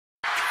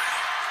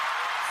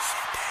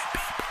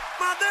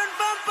Modern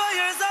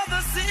vampires of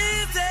the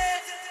city,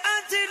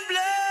 hunting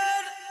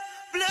blood,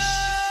 blood,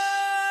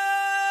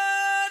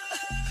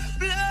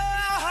 blood.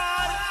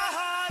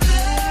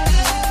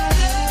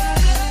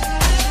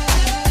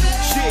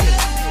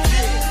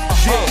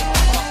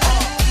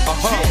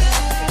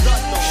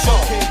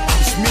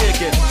 It's me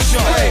again.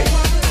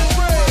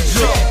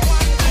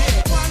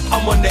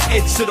 I'm on the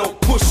edge, so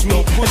don't push me.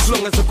 As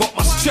long as I got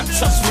my strap,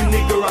 trust me,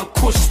 nigga, I'm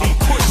cushy.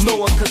 No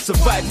one can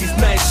survive these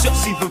 9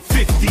 shots, even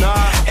 50.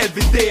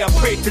 Every day I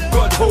pray to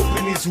God,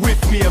 hoping he's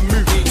with me and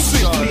moving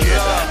swiftly.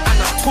 And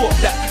I talk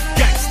that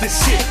gangster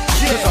shit,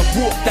 cause I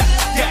walk that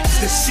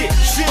gangster shit.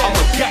 I'm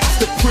a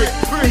gangster prick,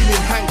 been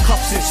in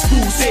handcuffs in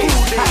school days,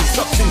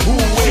 hands up in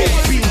hallways,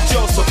 been in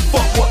jail, so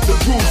fuck what the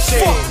rules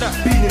say.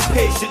 Been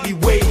impatiently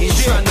waiting,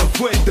 trying to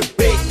avoid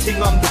debating.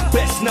 I'm the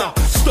best now,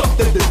 stop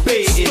the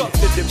debating.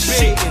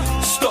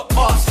 Stop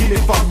asking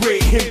if I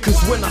rate him, cause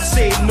when I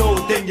say no,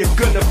 then you're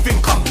gonna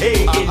think I'm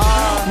hating.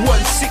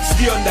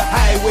 160 on the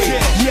highway,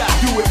 yeah, I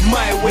do it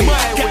my way.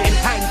 Getting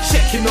hand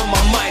checking on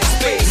my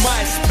MySpace.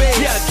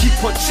 Yeah, I keep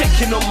on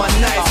checking on my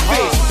nice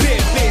face.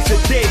 Bare days a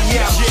day,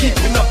 yeah, I'm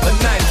keeping up a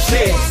nice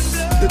pace.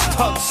 The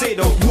thugs say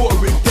don't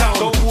water it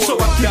down, so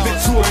I give it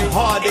to them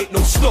hard, ain't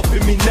no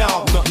stopping me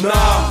now.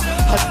 Nah,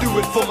 I do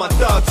it for my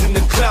dogs in the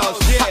clouds.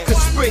 I could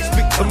spray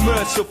big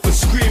commercial for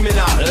screaming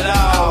out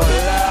loud.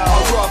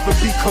 I'd rather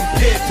be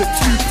compared to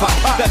Tupac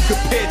than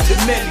compared to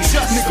Nelly.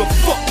 Nigga,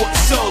 fuck what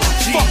sells,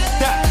 G. Fuck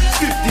that,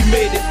 50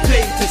 made it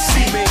plain to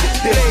see.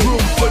 There's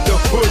room for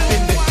the hood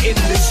in the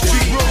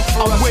industry.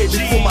 I'm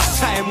waiting for my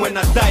time, when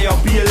I die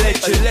I'll be a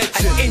legend.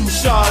 And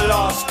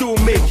inshallah I'll still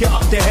make it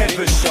up to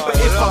heaven. But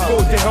if I go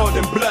to hell,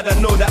 then blood, I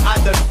know that I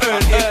done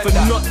earned it. For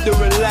not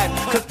doing life,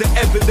 cause the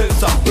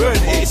evidence I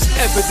burned it. It's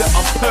evident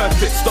I'm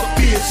perfect, stop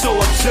being so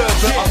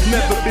observant. I've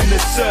never been a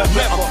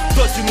servant, I'm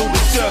dodging all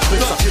the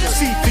serpents. I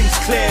see things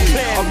clearly,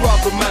 I'd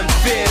rather man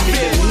fear me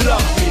than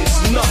love me. It's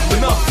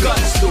nothing, my gun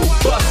still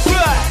bust.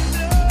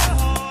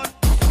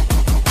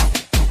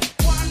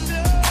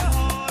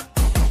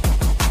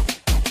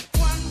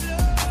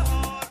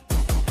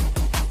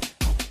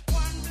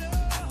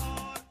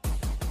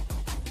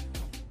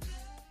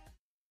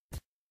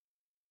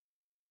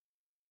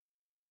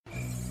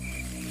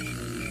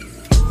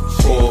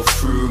 All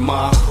through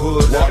my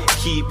hood, I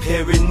keep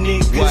hearing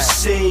niggas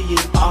saying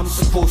I'm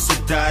supposed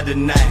to die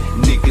tonight.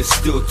 Niggas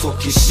still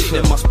talking shit,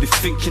 they must be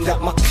thinking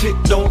that my clip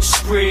don't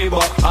spray,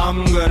 but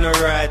I'm gonna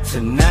ride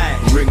tonight.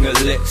 Ring a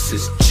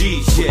Lexus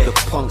G, put the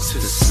punks to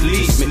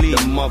sleep, make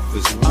the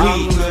mothers weep.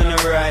 I'm gonna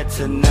ride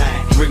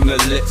tonight. Ring a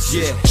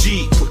Lexus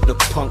G, put the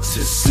punks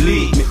to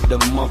sleep, make the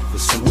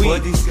mothers weep.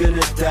 Somebody's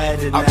gonna die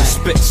tonight. I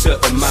respect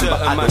certain man,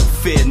 but I don't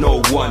fear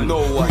no one.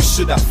 Who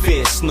should I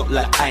fear? It's not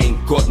like I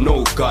ain't got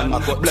no gun. I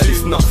got blood,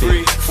 it's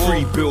nothing.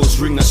 Free bills,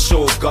 ring a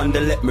shotgun. They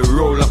let me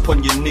roll up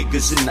on your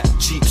niggas in that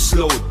Jeep,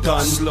 slow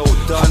done.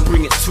 I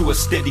bring it to a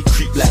steady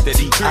creep like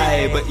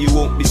D.I. But you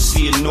won't be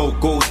seeing no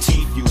gold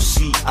teeth, you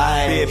see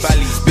eyes.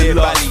 The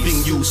last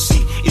thing you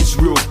see is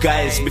real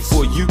guys.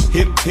 Before you,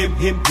 him,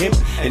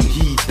 and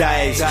he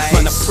dies.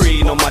 Man, I'm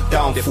praying on my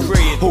downfall,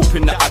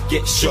 hoping that I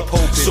get shot.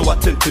 So I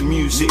turn to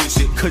music,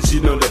 cause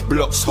you know the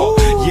block's hot.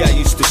 Yeah, I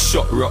used to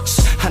shot rocks,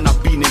 and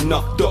I've been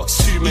enough dots.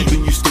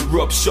 Even used to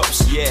rob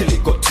shops, till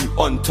it got too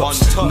on top.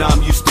 Now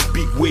I'm used to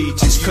big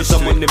wages, cause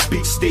I'm on them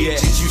big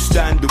stages. Used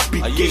to handle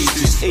big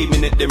gauges,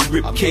 aiming at them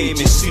rib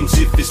cages. Seems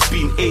if it's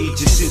been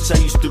ages since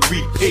I used to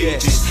read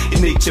pages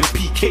in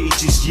HMP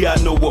cages. Yeah,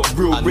 I know what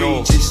real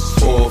rage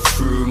is. All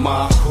through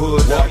my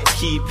hood, I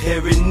keep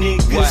hearing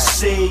niggas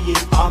saying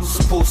I'm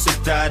supposed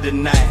to die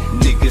tonight.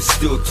 Niggas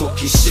still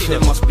talking shit, they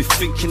must be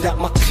thinking that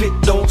my clip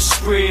don't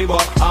spray,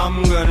 but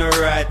I'm gonna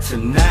ride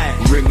tonight.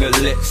 Ring a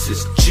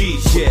Lexus G,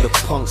 put the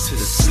punks to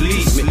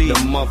sleep, make the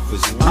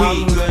mothers weep.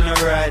 I'm gonna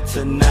ride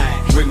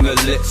tonight. Ring a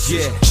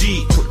Lexus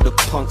G, put the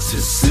punks to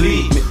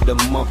sleep, make the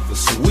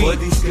mothers weep.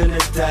 Somebody's gonna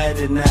die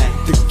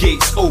tonight. The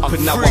gates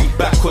open, now I'm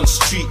back on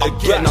street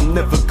again. I'm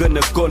never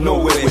gonna go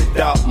nowhere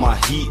without my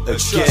heat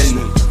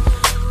again.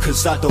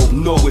 Cause I don't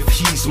know if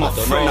he's my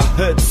friend. I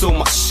heard so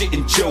much shit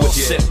in jail, it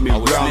set me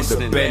round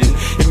the bend.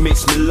 It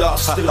makes me laugh,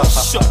 still I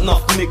shot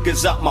enough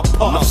niggas out my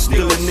past.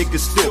 Still a nigga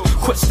still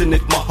question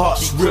if my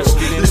heart's real.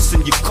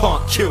 Listen, you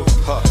can't kill,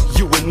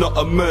 you were not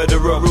a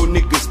murderer. Real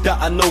niggas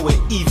that I know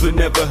ain't even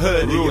ever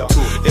heard of you.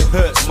 It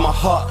hurts my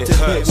heart to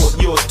hear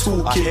what you're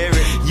talking.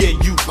 Yeah,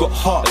 you got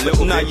heart, but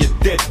now you're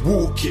dead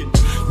walking.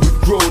 We've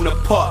grown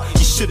apart,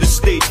 you should've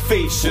stayed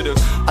faithful.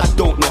 I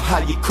don't know how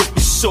you could be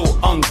so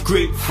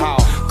ungrateful.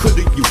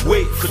 Couldn't you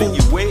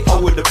wait? I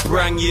would've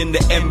brang you in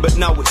the end, but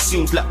now it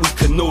seems like we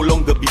can no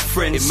longer be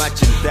friends.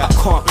 Imagine that.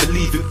 I can't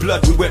believe it,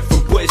 blood. We went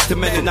from boys to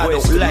men, and I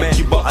don't like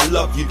you, but I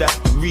love you. That's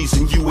the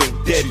reason you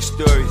ain't dead.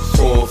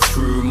 All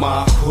through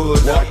my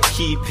hood, I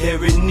keep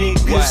hearing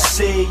niggas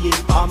saying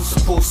I'm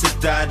supposed to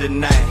die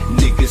tonight.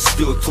 Niggas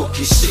still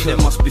talking shit, they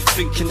must be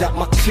thinking that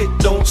my clip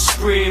don't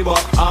spray, but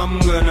I'm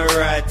gonna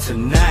ride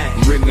tonight.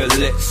 Ring a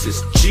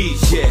Lexus G,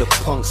 put the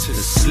punks to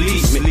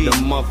sleep, make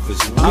the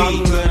mothers weep.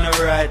 I'm gonna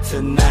ride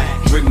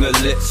tonight. Ring a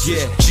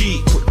Lexus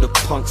G, put the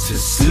punks to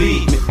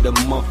sleep, make the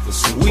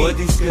mothers weep.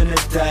 Body's gonna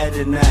die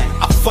tonight.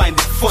 I find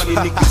it funny,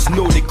 niggas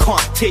know they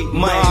can't take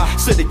mine,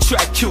 so they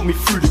try to kill me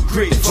through the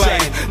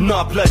grapevine.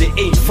 Nah, blood, it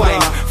ain't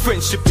fine.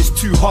 Friendship is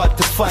too hard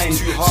to find,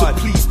 so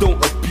please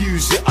don't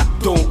abuse it. I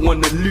don't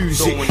wanna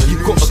lose it. You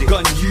got a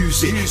gun,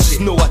 use it. Just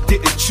know I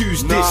didn't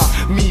choose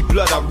this. Me,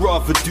 blood, I'd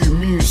rather do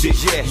music.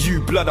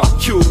 You, blood, I'll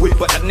kill with,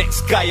 but the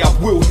next guy I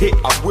will hit.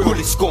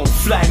 Bullets gon'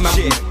 fly, man,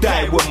 will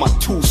die when my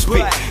tools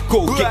spit.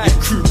 Go get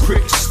your crew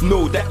pricks,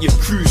 know that your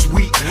crew's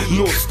weak.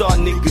 North Star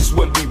niggas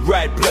when we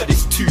ride, blood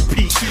is too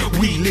peak.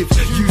 We live,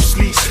 you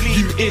sleep,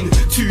 you in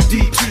too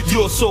deep.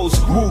 Your souls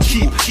will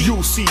keep,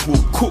 you'll see,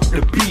 we'll cook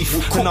the beef.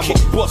 And I'm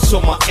a boss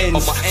on my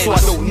ends, so I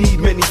don't need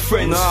many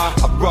friends.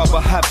 I'd rather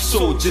have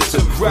soldiers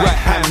and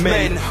right-hand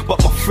men,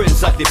 but my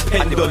friends I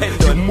depend on.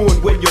 You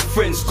mourn when your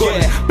friend's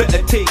gone,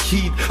 better take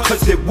heed,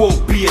 cause there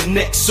won't be a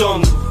next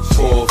song.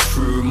 All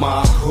through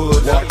my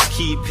hood, I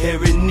keep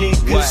hearing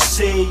niggas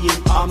saying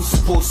I'm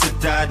supposed to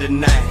die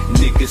tonight.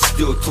 Niggas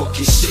still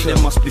talking shit,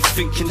 they must be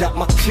thinking that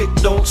my clip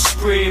don't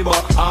spray,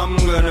 but I'm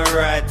gonna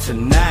ride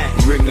tonight.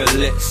 Ring a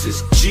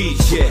Lexus G,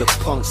 put the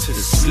punks to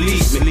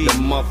sleep, make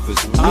the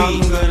mothers weep. I'm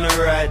gonna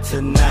ride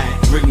tonight.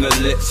 Ring a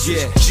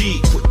Lexus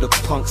G, put the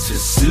punks to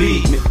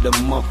sleep, make the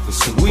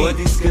mothers weep.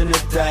 Body's gonna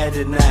die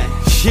tonight.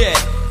 Yeah,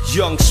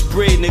 young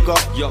spray nigga,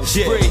 young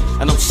spray,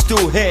 and I'm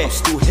still here,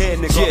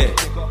 nigga.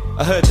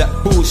 I heard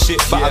that bullshit,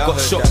 but I got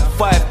shot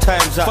 5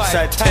 times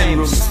outside 10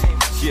 rooms.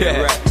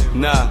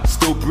 Nah,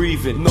 still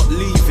breathing, not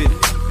leaving.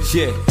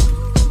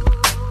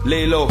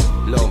 Lay low,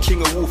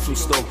 King of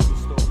Wolfenstone.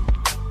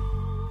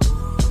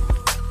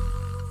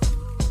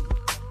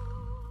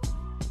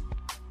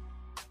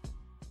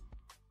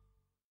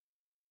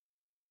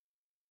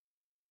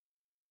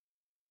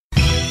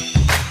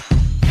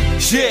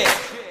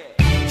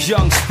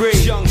 Young spray,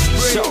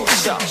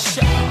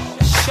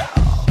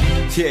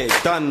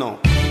 done now.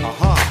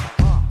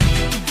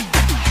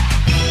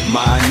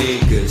 My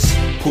niggas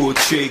pull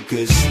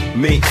triggers,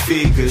 make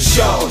figures.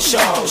 Show.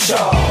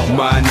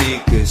 My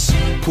niggas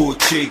pull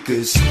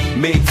triggers,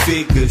 make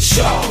figures.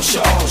 Show.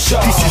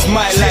 This is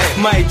my life,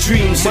 my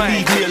dreams. So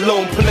leave me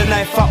alone. Pull a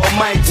knife out of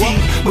my team,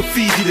 we'll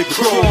feed you the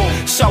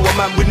chrome. Shower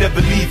man, we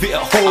never leave it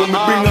at home. We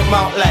bring them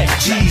out like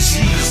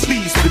Jeezy.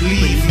 Please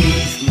believe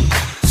me.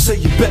 So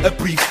you better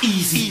breathe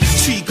easy.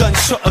 3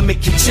 gunshot and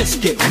make your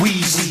chest get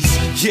wheezy.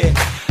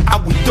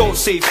 And we don't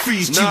say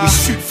freeze, G, we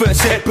shoot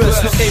first head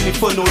burst, not aiming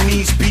for no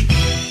knees beat.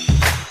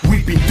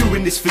 We've been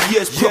doing this for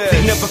years,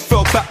 properly never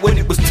fell back when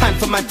it was time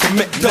for man to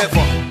make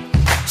never.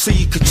 So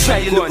you could try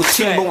your little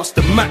team, but once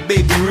the Mac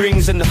baby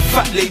rings and the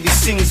fat lady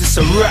sings, it's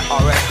a rap.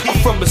 I'm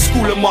from the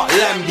school of Mark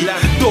Lambie.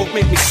 Don't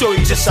make me show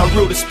you just how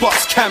real the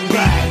spots can be.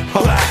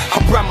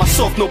 I brand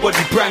myself,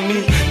 nobody brand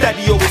me.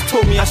 Daddy always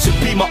told me I should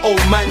be my old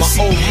man.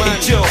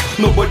 In jail,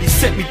 nobody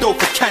sent me dough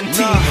for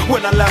canteen.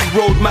 When I land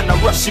road, man, are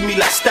rushing me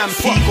like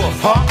Stampede.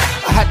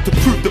 I had to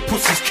prove the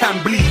pussies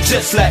can bleed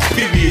just like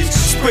periods.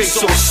 Spray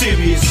so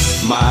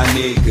serious. My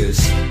niggas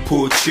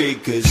pull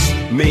triggers,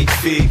 make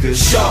figures.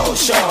 Show.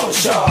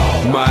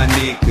 My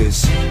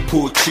niggas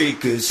pull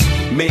triggers,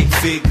 make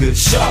figures.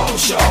 Show.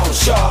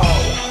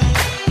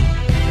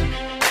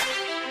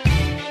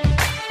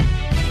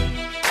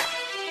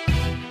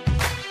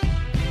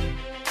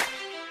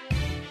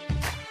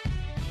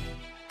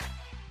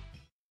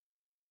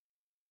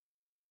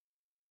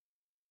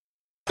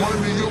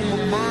 Money on my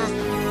mind,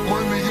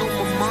 money on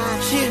my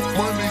mind,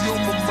 money on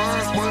my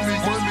mind, money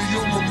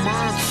on my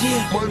mind,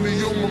 money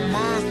on my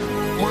mind,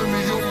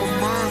 money on my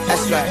mind,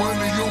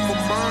 money on my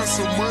mind,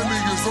 so money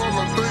is all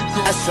I think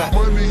of.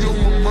 Money on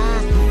my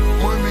mind,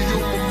 money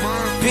on my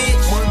mind,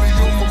 bitch. Money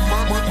on my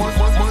mind, money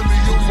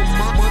on my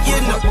mind,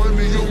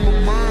 money on my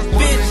mind,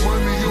 bitch.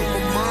 Money on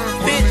my mind,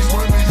 bitch.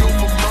 Money on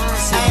my mind,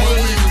 so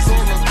money is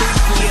all I think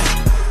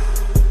of.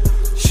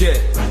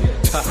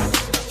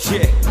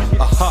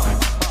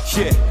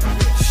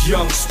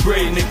 Young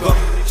spray nigga.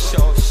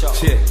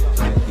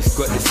 He's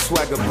got this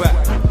swagger back.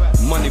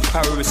 Money,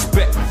 power,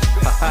 respect.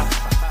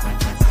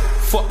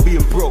 Fuck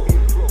being broke.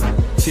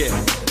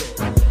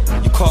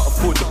 You can't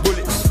afford the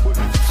bullets.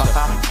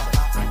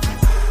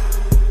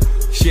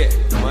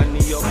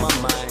 Money on my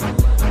mind.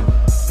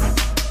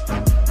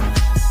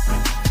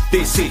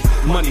 They say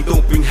money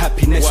don't bring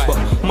happiness, but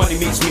money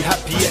makes me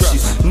happy,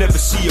 yes. You never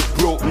see a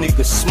broke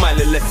nigga smile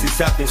unless he's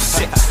having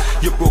sex.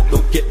 You're broke,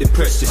 don't get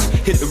depressed, just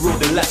hit the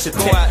road and lash a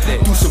tech.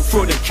 Do some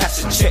fraud and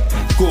cash a check.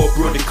 Go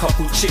abroad and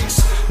couple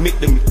chicks, make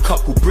them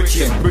couple bricks,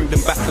 and bring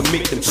them back and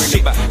make them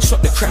sick.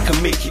 Shot the crack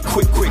and make it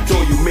quick.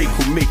 All you make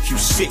will make you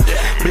sick.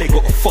 Blade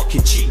got a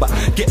fucking cheap, but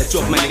get a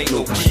job, man, ain't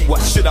no key. Why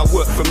should I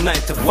work from 9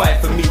 to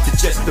 5 for me to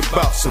just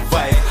about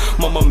survive?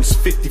 My mum is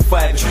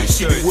 55,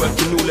 she be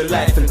working all her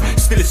life, and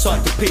still it's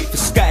hard to pay for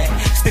Sky.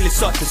 Still it's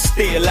hard to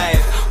stay alive.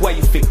 Why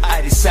you think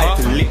I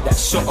decided to lick that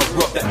shot or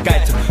rob that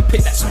guy, to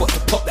pick that spot to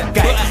pop that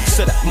guy,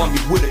 so that mummy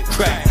wouldn't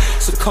cry?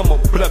 So come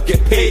on, blood,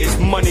 get paid. There's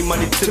money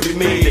to be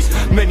made. There's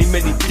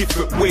many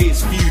different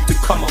ways for you to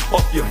come up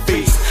off your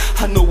face.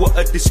 I know what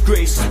a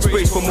disgrace,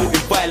 sprays promoting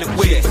violent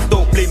ways, but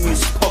don't blame me,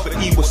 it's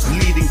poverty what's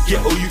leading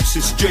ghetto youths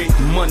astray.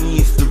 Money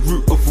is the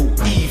root of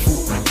all evil.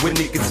 When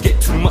niggas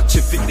get too much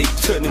of it, they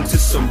turn into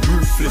some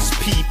ruthless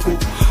people.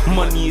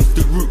 Money is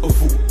the root of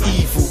all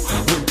evil.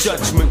 When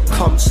judgment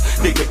comes,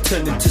 they get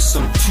turned into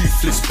some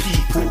toothless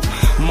people.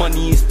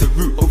 Money is the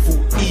root of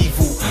all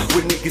evil.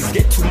 When niggas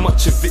get too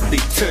much of it, they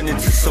turn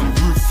into some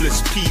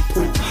ruthless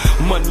people.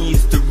 Money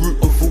is the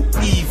root of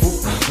all evil.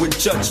 When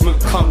judgment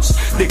comes,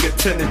 they get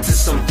turned into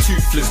some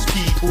toothless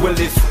people. Well,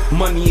 if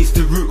money is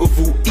the root of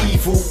all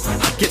evil,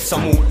 I guess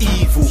I'm all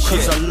evil,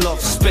 cause I love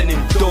spending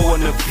dough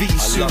on a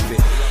visa.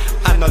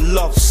 And I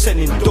love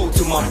sending dough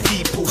to my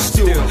people.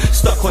 Still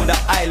stuck on the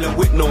island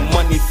with no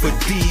money for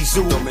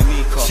diesel.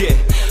 Yeah,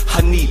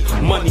 I need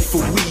money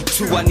for weed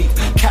too. I need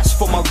cash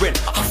for my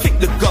rent. I think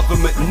the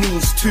government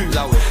needs to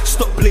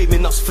stop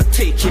blaming us for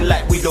taking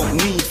like we don't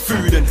need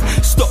food, and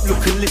stop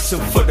look and listen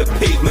for the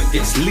pavement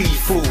gets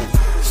lethal.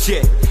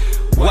 Yeah,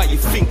 why you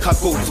think I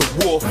go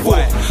to war for?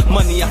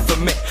 Money I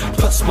met,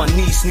 plus my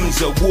niece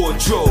needs a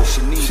wardrobe.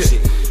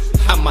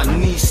 And my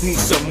niece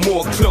needs some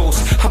more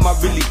clothes. Am I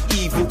really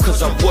evil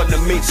cause I wanna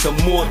make some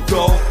more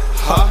dough?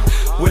 Huh?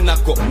 When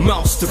I got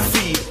mouths to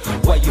feed.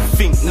 Why you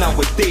think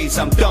nowadays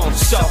I'm down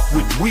south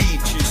with weed?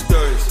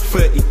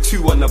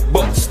 32 on a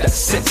box that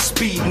sets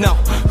speed. Now,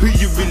 who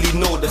you really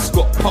know that's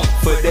got pump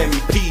for them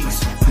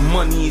peas?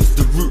 Money is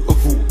the root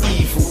of all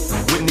evil.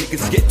 When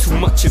niggas get too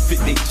much of it,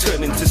 they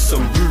turn into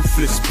some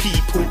ruthless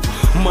people.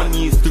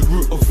 Money is the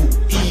root of all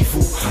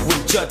evil.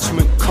 When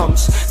judgment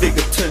comes, they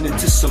get turned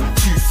into some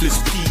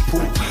toothless people.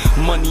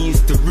 Money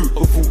is the root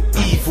of all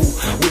evil.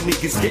 When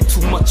niggas get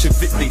too much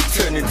of it, they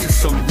turn into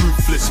some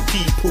ruthless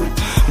people.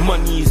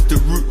 Money is the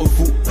root of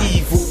all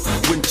evil.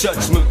 When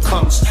judgment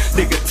comes,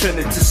 they get turned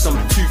into some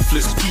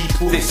toothless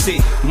people. They say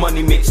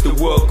money makes the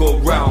world go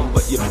round,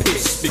 but you're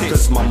pissed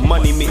because my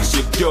money makes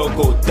your girl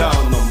go down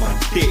on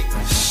my dick.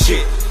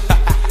 Shit.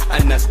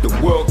 And as the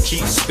world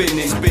keeps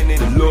spinning,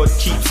 the Lord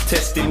keeps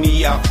testing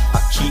me out.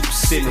 I keep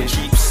sinning.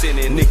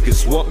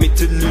 Niggas want me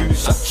to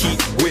lose, I keep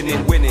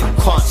winning.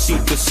 Can't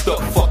seem to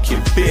stop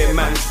fucking beer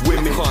man's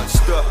women. Can't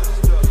stop.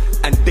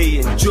 And they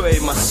enjoy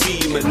my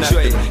semen. I've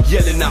been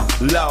yelling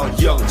out loud,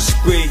 young,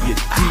 spray your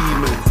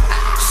demon.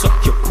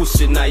 Suck your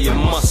pussy, now you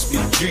must be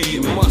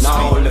dreaming.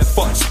 Now all the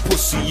fucks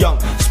pussy young,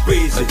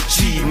 sprays a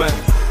G-man.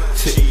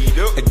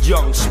 A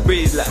young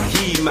sprays like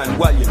He-Man,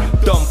 while you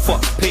dumb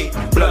fucks pay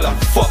blood I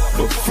fuck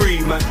for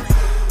free, man.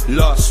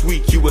 Last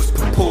week you was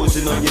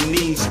proposing on your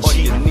knees,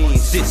 G.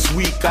 This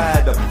week I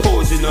had a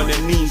posing on the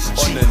knees,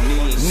 G.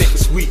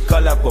 Next week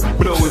I'll have a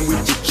blowing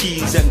with your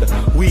keys, and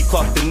the week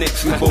after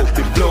next we both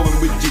be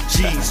blowing with your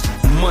G's.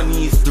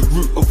 Money is the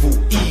root of all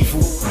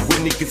evil.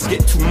 When niggas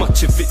get too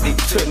much of it, they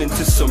turn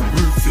into some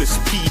ruthless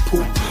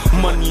people.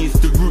 Money is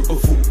the root of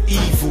all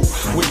evil.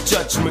 When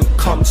judgment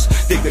comes,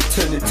 they get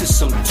turned into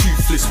some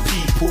toothless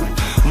people.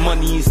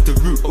 Money is the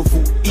root of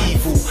all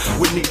evil.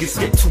 When niggas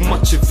get too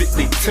much of it,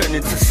 they turn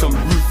into some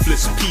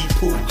ruthless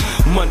people.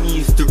 Money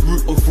is the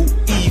root of all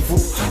evil.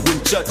 When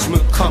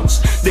judgment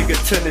comes, they get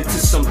turned into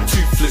some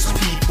toothless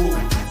people.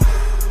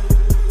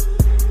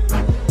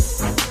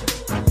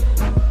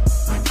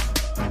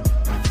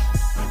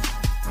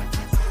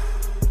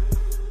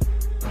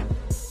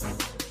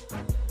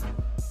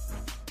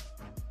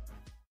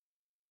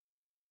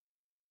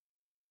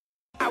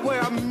 I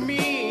wear a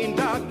mean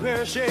dark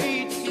pair of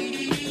shades,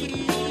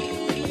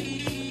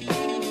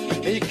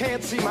 and you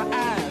can't see my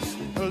eyes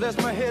unless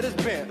my head is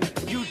bent.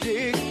 You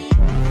dig?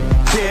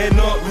 They're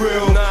not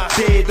real,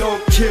 they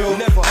don't kill,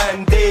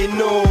 and they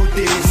know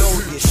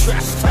this.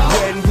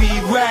 When we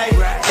ride,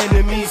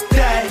 enemies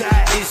die.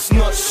 It's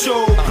not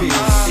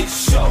showbiz,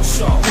 it's show.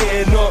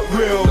 They're not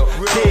real,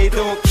 they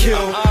don't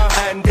kill,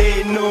 and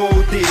they know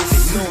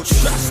this.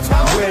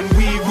 When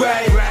we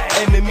ride,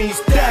 enemies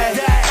die.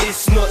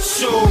 It's not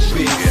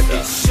showbiz,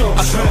 it's show.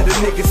 I heard a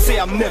nigga say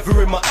I'm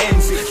never in my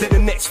ends. Then the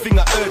next thing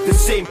I heard, the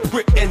same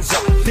prick ends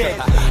up dead.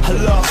 I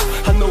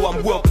laugh, I know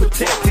I'm well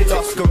protected.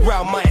 Ask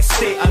around my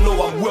estate, I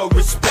know I'm well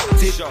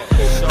respected.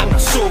 And I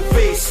show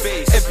face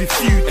every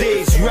few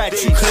days. Ride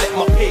to collect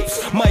my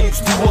papes. My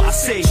youths do what I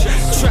say.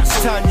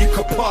 Trash time, you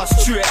can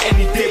pass through it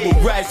any day.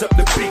 We'll rise up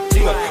the big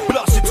thing,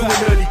 blast it to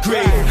an early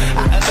grave.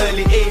 At an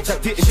early age, I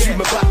didn't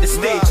dream about the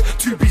stage.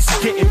 Too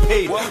busy getting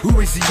paid. Who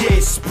is he? Yeah,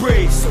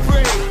 spray.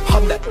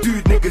 I'm that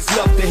dude niggas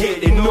love to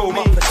hate. They know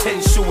my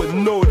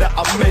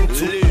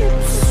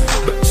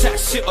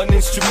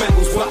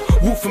instrumentals, but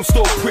Wolfram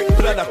still prick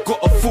blood, I got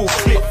a full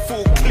clip.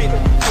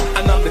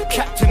 And I'm the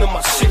captain of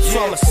my ship,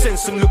 so I'ma send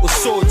some little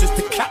soldiers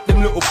to cap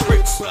them little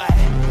pricks.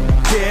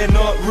 They're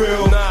not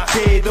real,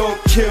 they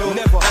don't kill,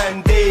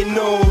 and they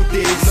know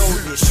this.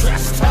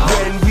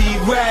 When we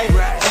ride,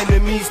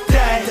 enemies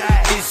die,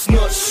 it's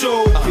not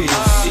showbiz.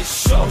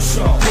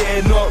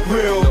 They're not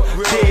real,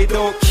 they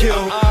don't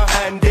kill,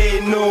 and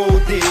they know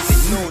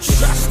this.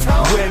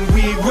 When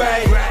we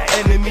ride,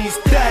 enemies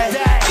die,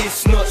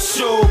 it's not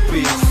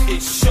showbiz.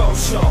 It's show.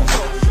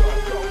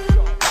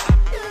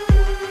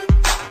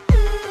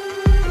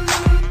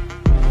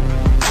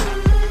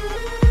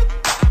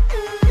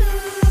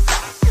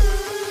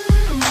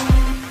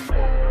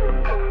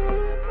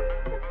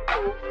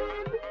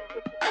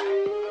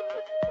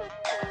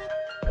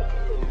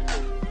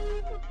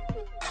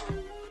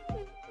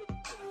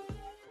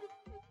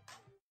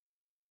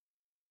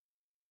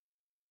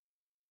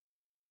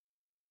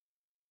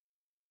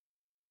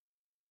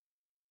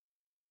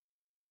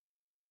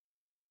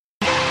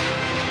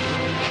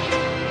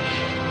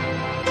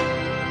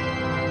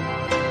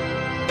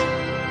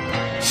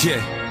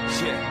 Yeah.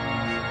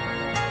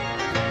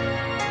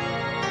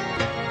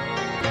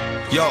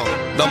 Yo,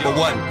 number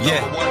one,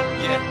 yeah.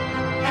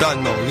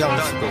 Done no, young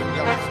school.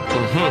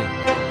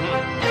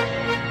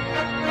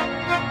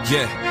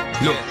 Yeah,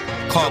 look,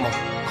 karma.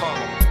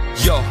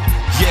 Yo,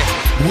 yeah,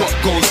 what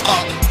goes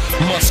up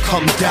must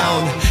come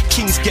down.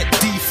 Kings get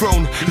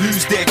dethroned,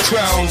 lose their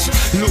crowns.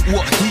 Look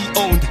what he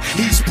owned,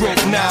 he's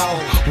broke now.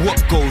 What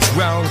goes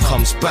round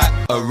comes back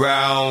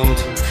around.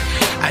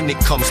 And it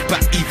comes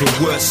back even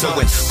worse. So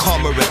when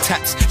karma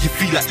attacks, you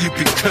feel like you've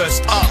been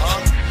cursed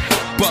up.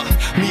 But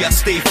me, I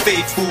stay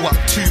faithful. I'm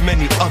too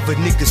many other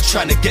niggas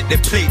trying to get their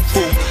plate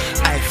full.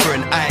 Eye for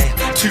an eye,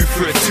 tooth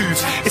for a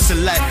tooth. It's a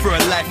life for a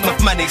life,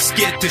 enough man ain't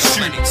scared to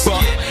shoot. But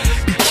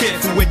be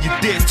careful when you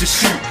dare to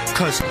shoot,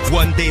 cause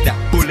one day that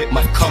bullet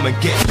might come and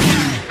get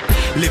you.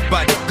 Live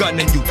by the gun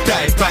and you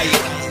die by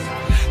it.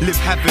 Live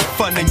having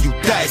fun and you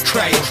die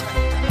crying.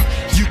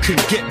 You can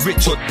get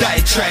rich or die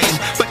trying,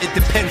 but it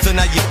depends on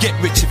how you get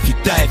rich if you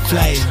die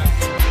flying.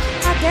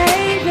 I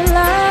gave you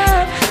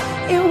love,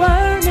 it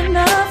weren't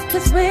enough,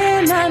 cause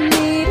when I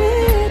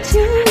needed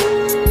you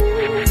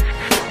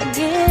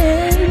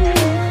again,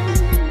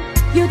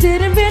 you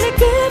didn't really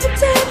give it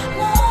to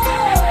me.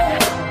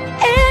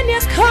 And you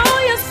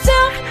call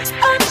yourself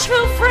a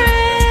true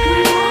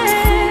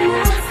friend.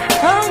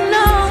 Oh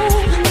no,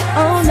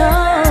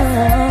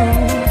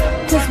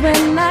 cause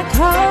when I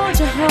called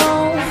you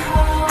home,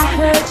 I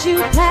heard you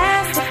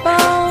pass the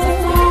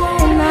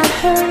phone, and I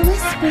heard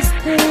whispers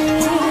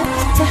clear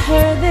to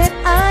her that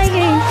I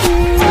ain't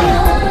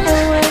here.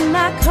 And when I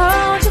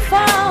called your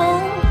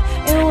phone,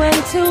 it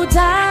went to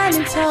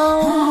dialing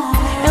tone.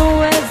 And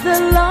where's the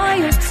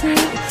loyalty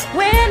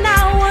when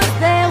I was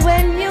there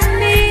when you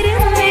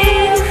needed me?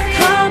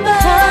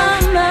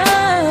 Karma's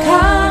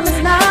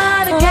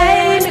not a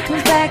game. It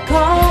comes back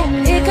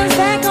home. It comes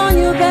back on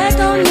you, back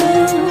on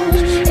you.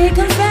 It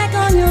comes back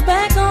on you,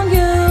 back on you.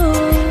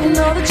 And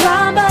all the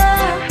drama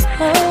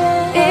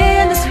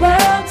in this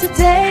world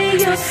today,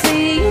 you'll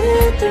see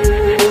it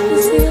through.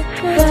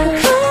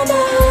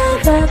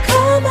 The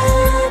karma.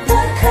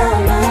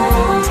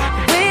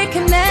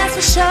 Wickedness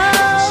will show.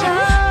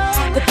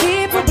 The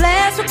people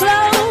blessed will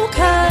glow,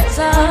 cause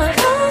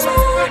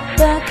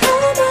the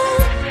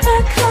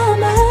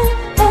karma.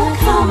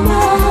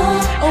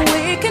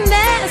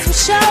 Wickedness will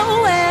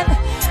show, and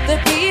the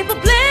people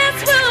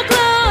blessed will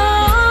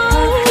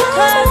glow,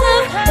 cause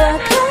of the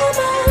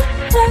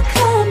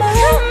karma.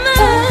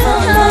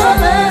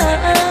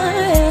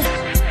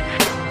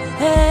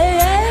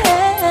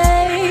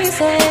 Hey,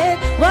 said,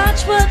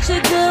 watch what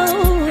you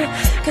do,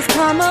 cause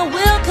karma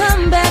will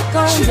come back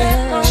on you.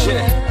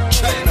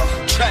 China,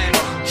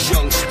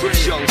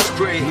 young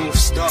spray, North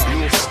Star,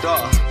 hey,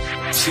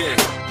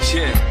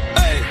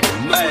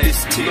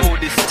 know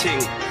this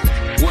thing.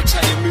 Watch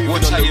how you moving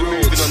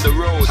on the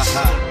roads.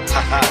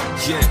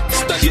 Yeah,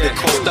 study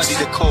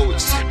the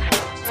codes.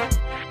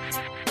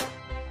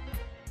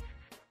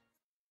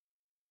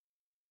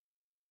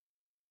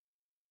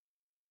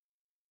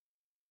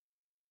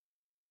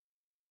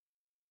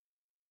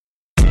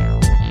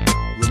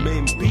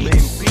 Remain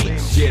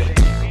beats, yeah.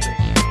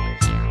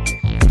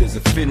 There's a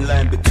thin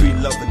line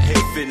between love and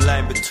hate,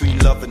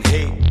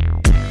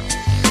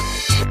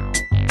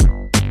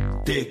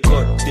 Dear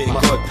God,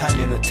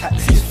 Panion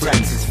attacks his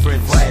friends,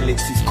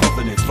 violates his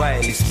covenant,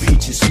 his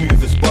speech is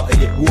smooth as butter,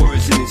 yet war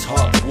is in his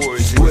heart.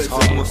 Words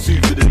are more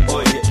smoother than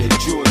oil, yet they're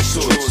drawing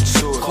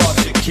swords.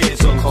 Cast your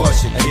cares on God,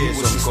 and He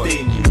will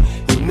sustain you.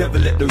 He'll never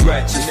let the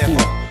righteous fall,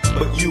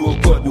 but you, oh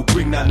God, will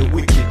bring down the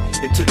wicked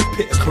into the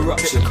pit of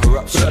corruption.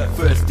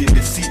 Bloodthirsty,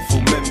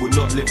 deceitful men will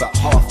not live out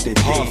half their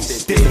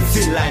days. There's a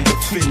thin line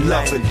between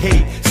love and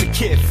hate, so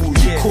careful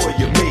you call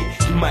your mate.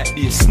 He might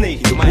be a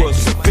snake, the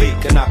world's so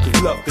fake, and I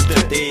could love cause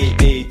that they ain't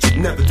made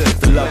you. Never does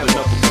the love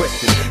another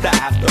question that I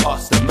have to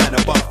ask the man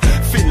above.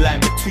 Thin line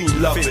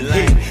between love and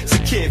hate, so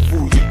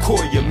careful you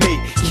call your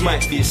mate. He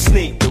might be a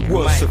snake, the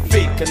world's so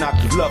fake, fake and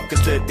I could love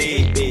cause at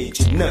the age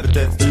it never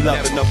does the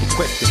love. Another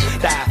question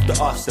that I have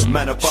to ask the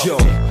man about. Yo,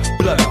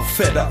 blood, I'm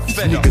fed up.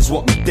 Niggas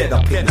want me dead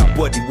up.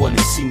 Everybody wanna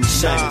see me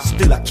shining.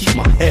 Still I keep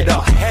my head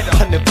up.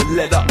 I never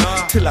let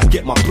up till I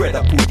get my bread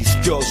up. All these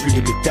girls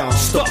ringing me down.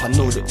 Stop, I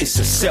know that it's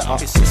a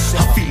setup.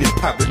 I'm feeling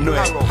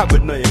paranoid.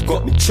 Paranoia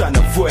got me trying to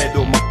avoid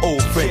all my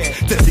old friends.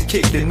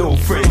 Dedicated no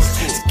friends.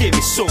 This game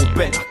is so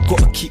bent. I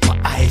gotta keep my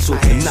eyes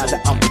open. Now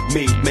that I'm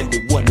made, men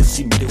they wanna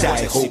see me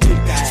die. Hoping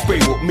spray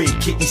won't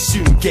make it. He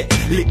soon get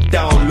licked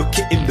down. Look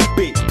at him, the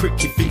bait prick.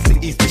 He thinks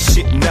that he's the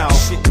shit now.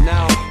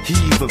 He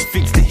even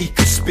thinks that he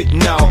can spit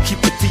now.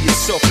 Keep it to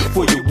yourself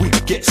before your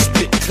wig gets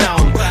split,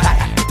 clown. I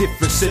act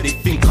different so they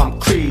think I'm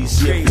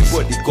crazy.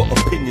 Everybody got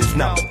opinions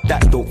now, but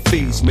that don't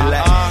faze me.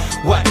 Like,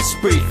 why the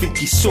spray think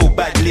he's so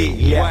bad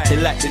lately?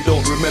 Acting like they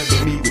don't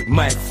remember me with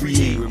my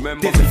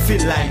 3-8. There's a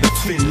thin line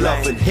between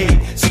love and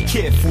hate, so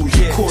careful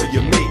you call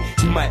your mate.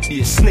 He might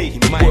be a snake,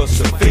 the world's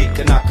so fake,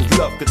 and I could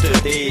love cause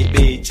at the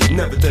age it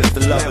never does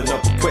the love.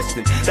 Another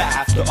question that I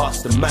have to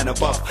ask the man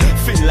above.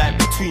 Thin line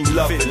between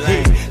love and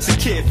hate, so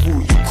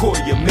careful you call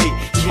your mate.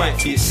 He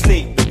might be a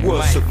snake, the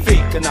world's so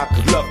fake, and I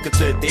could love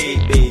cause at the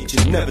age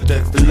it never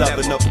does the love.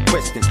 Another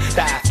question that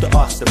I have to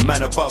ask the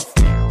man above.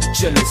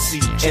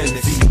 Jealousy,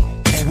 envy,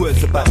 these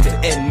words about to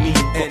end me,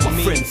 but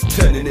my friends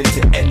turning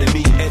into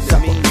enemies. I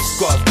got the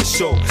scars to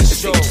show, the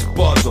 6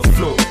 bars of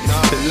flow.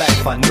 The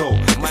life I know,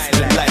 it's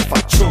the life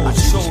I chose.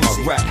 Use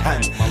my right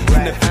hand,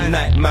 and every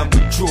night man we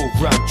drove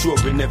round,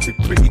 drawing every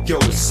pretty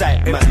girl a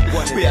sight man.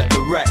 We had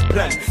the right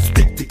plan,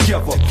 stick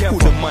together. All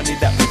the money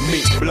that we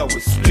make, blow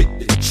it, split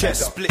the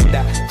chest, split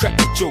that. Crack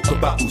the joke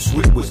about whose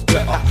wit was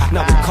better.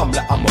 Now we come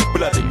like I'm a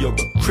blood and you're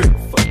a crip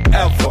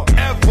forever.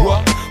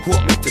 What?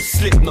 Want me to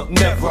slip? Not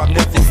never. I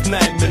never. This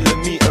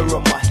 9mm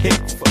on my hip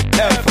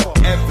forever.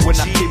 When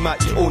I came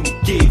out, you only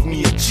gave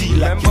me a G.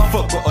 Like you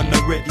forgot on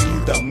already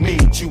who done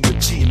made you a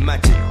G.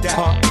 Imagine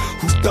that.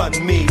 Who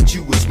done made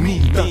you was me.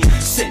 Done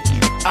sent you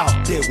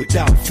out there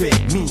without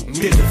fake me.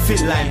 There's a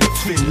thin line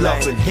between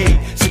love and hate,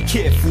 so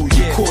careful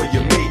you call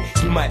your mate.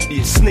 He might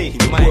be a snake,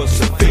 the world's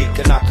so fake,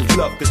 and I could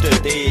love cause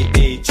at the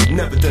age it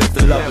never does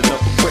the love.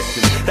 Another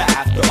question that I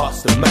have to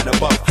ask the man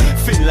above.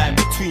 Thin line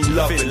between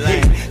love and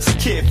hate, so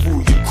careful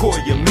you call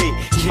your mate.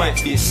 He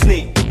might be a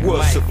snake, the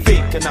world's so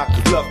fake, and I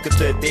could love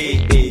cause at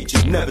the age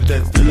it never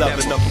does the love.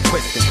 Another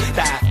question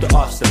that I have to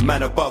ask the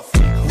man above.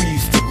 We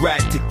used to ride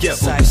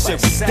together, we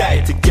said we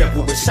died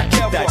together. When Shaq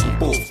and Dad we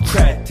both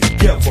cried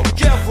together.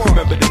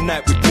 Remember the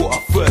night we bought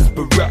our first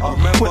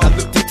Beretta. When I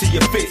looked into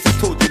your face I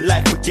told you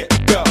life would get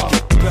better.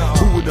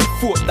 Who would have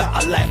thought that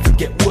our life would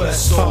get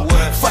worse?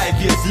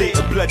 5 years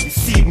later blood you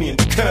see me and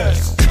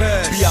curse.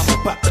 Be out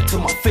my back to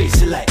my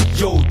face you're like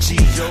yo G.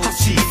 I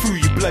see through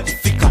you blood you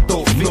think I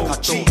don't know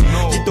G.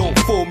 You don't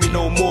phone me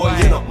no more,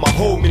 you're not my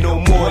homie no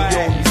more.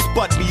 You only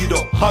spud me, you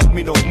don't hug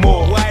me no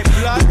more.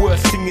 The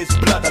worst thing is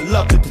blood, I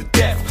love it to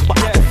death, but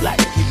I don't like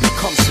it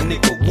becomes a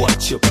nigga,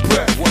 watch your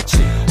breath. Watch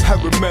it. I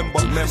remember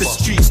the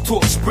streets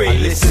talk spray.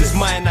 This is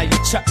mine, now you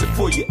chat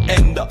before you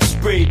end up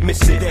sprayed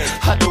missing.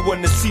 I don't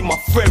wanna see my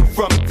friend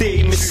from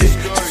day missing.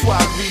 That's why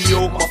I really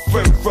hope my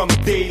friend from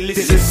day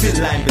listen. There's a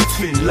thin line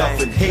between love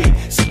and hate,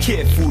 so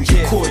careful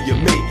you call your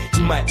mate.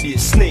 He might be a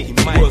snake,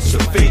 the world's so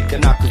fake,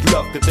 and I could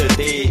love cause at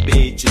the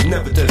age it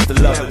never does the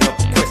love.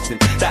 Another question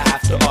that I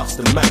have to ask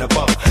the man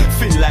above.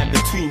 Thin line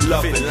between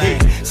love and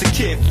hate, so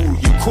careful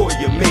you call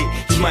your mate.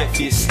 He might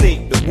be a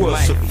snake, the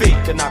world's so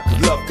fake, and I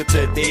could love cause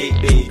at the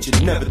age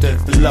it never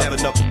does the love.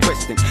 Another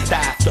question that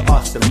I have to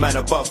ask the man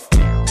above.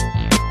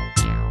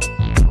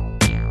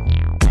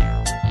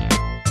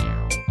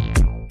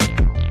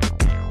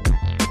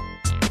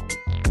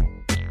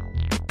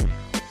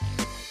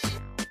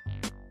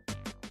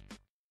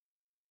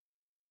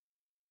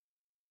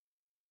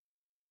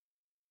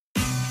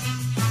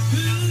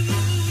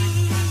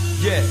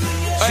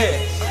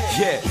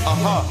 Yeah,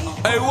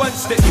 Hey, one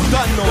step, you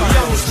done know.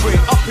 Young spray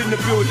up in the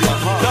building.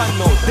 Done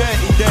know,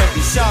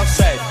 dirty,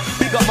 Southside.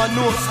 Big up my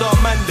North Star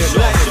man, them.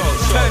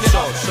 Turn it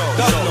up,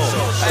 done know.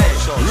 Hey,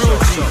 real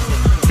G.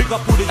 Big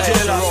up all the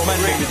jailhouse man,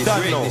 them.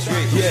 Done know.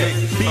 Yeah,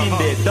 been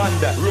there, done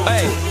that.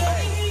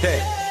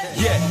 Hey,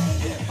 yeah.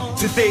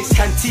 Today's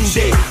canteen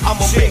day, I'm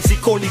on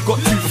basic, only got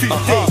 250.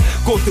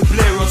 Go to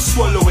Blair and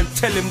Swallow and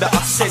tell him that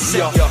I sent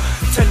ya.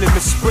 Tell him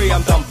it's spray,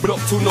 I'm done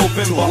blocked till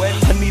November.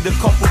 I need a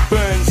couple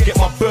burns, get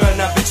my burn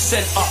habit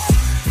set up.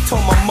 Tell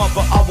my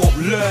mother I won't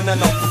learn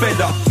and I'm fed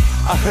up.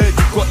 I heard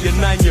you got your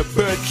 9-year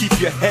bird, keep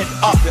your head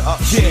up.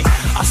 Yeah,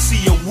 I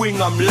see your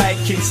wing, I'm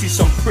liking. See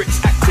some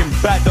pricks acting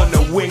bad on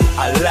the wing,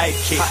 I like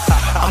it.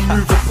 I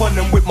move upon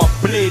them with my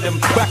blade and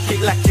back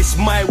it like it's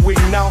my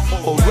wing now.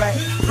 Alright,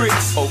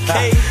 pricks,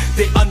 okay?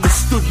 They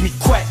understood me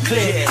quite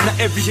clear. Now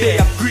every day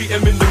I greet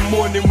them in the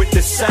morning with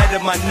the side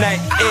of my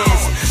night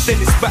airs.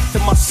 Then it's back to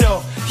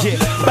myself, yeah,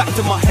 back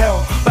to my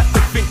hell. Back to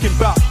thinking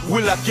about,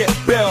 will I get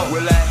bail?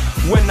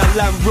 When I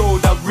land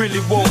road, I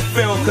really won't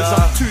fail. Cause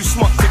I'm too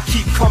smart to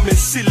keep coming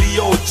silly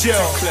old jail.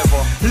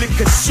 Lick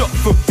a shot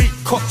for big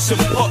cocks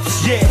and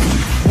pots, yeah.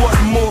 One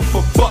more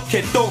for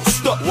Buckhead, don't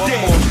stop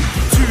there.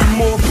 2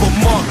 more for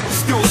Mark,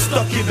 still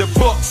stuck in the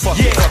box.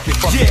 Yeah,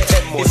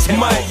 it's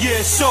my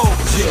year, so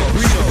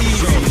breathe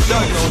easy.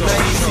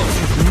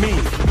 Me,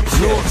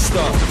 North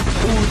Star,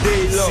 all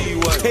day long.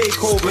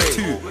 Take over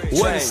 2,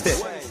 1 step.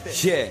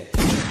 Yeah.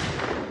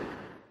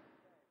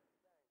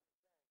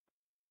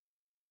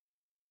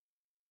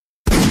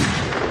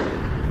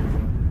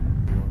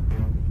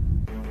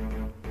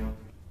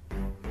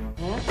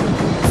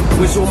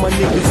 Where's all my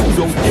niggas who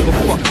don't give a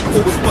fuck?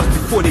 Always bust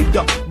before they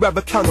duck.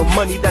 Rather count on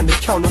money than to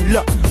count on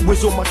luck.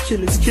 Where's all my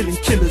killers killing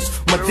killers?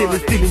 My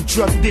dealers dealing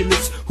drug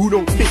dealers who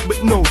don't think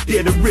but know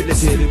they're the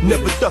realest.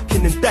 Never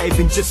ducking and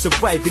diving, just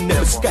surviving,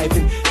 never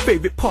skiving.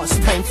 Favorite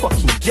pastime,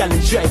 fucking gallon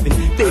driving.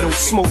 They don't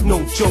smoke,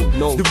 no joke.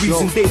 The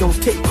reason they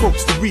don't take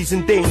cokes, the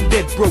reason they ain't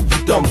dead broke,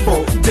 you dumb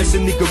phone. Just a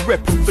nigga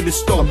repping for the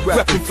storm,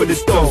 rapping for the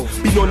storm.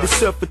 Been on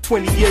this earth for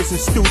 20 years and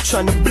still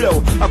trying to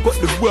blow. I got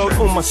the world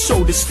on my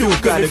shoulders, still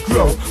gotta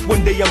grow.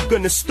 One day I'm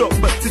gonna stop,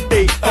 but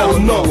today, hell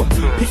no.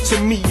 Picture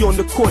me on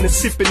the corner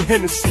sipping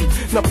Hennessy.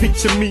 Now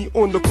picture me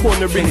on the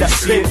corner in that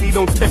Bentley.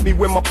 Don't tempt me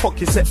when my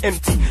pockets are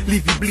empty.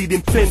 Leave you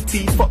bleeding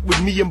plenty. Fuck with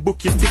me and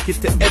book your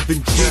ticket to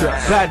Evan G.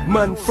 Bad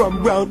man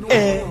from round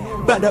here,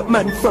 bad up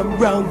man from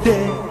round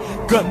there.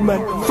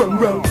 Gunman from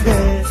round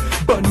here,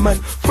 bunman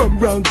from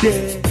round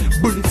there.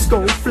 Bullets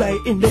gon' fly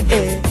in the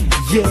air.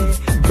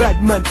 Yeah,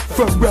 bad man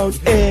from round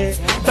here,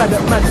 bad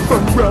up man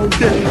from round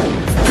there.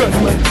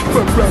 Gunman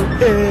from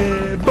round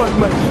here,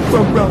 bunman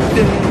from round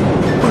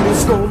there.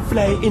 Bullets gon'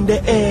 fly in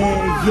the air.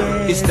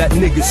 Yeah, it's that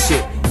nigga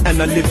shit.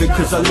 And I live it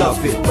cause I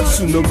love it. But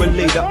sooner or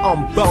later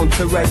I'm bound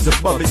to rise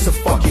above it. So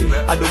fuck it,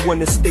 I don't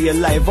wanna stay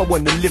alive, I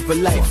wanna live a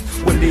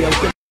life. One day I'm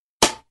gonna...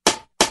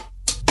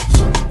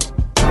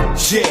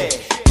 Yeah,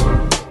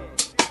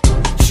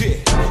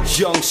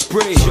 young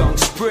spray,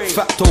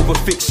 fact over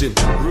fiction,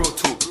 real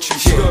talk, true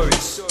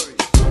stories,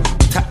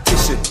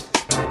 tactician.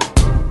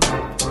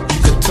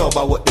 You can tell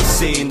by what they're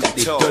saying that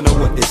they don't know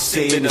what they're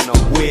saying. It's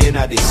the way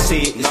now they say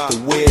it, it's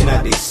the way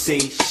now they say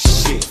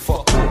shit.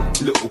 Fuck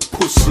little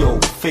pussy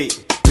old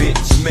fake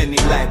bitch. Many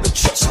lie but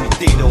trust me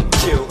they don't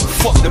kill.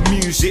 Fuck the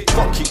music,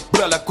 fuck it,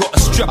 blood I got a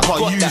strap,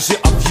 I use it.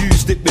 I've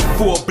used it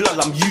before, blood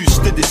I'm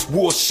used to this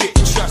war shit.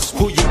 Trust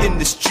all your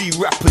industry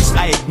rappers,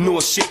 I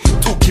ignore shit.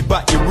 Talking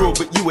about your real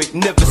but you ain't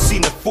never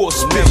seen a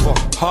force. Never,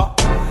 huh?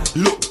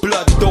 Look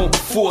blood, don't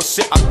force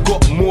it. I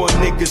got more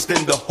niggas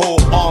than the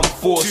whole armed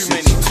forces.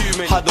 Too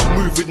many. I don't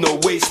move with no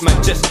waste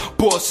man, just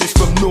bosses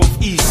from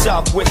north, east,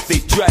 south, west. They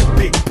drive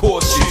big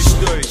Porsches.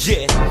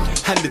 Yeah,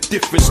 and the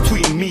difference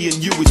between me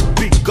and you is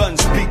big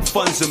guns, big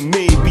funds, and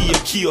maybe a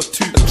key or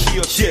two.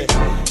 Yeah,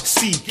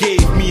 C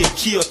gave me a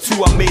key or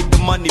two. I made the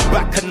money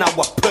back and now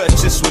I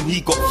purchased when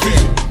he got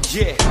free.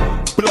 Yeah,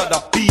 blood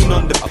I've been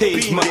on the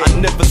pavement. I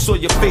never saw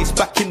your face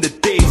back in the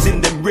days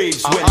in them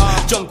raves when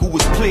jungle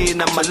was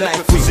playing and my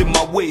life was in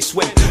my waist.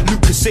 When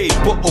Lucas A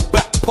bottle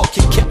back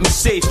pocket kept me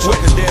safe.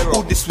 When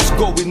all this was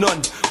going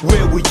on,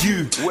 where were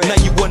you? Now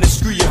you wanna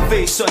screw your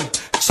face on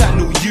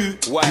channel you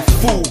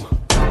fool.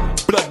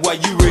 Blood while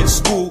you were in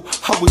school,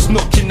 I was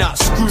knocking out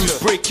screws,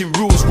 breaking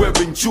rules,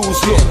 wearing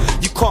jewels. Look,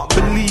 you can't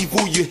believe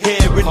all you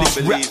hear in this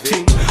rap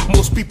thing.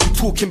 Most people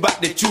talking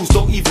about their jewels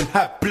don't even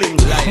have bling.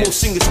 Most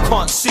singers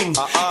can't sing,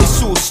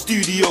 it's all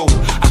studio.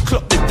 I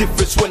clock the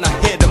difference when I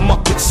hear the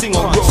Muppets sing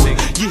on road.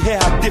 You hear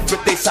how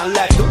different they sound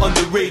like on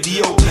the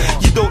radio.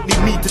 You don't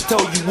need me to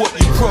tell you what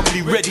you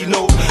probably already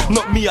know.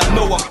 Not me, I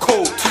know I'm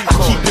cold. I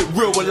keep it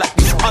real like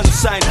these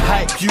unsigned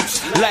hype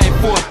youths lying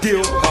for a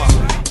deal.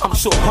 I'm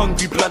so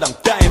hungry, blood, I'm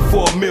dying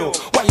for a meal.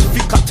 Why you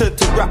think I turned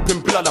to rapping,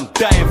 blood, I'm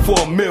dying for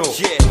a meal?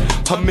 Yeah,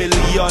 $1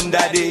 million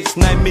that is,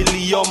 9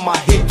 million on my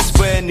hips.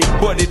 For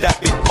anybody that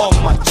been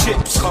on my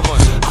chips. Come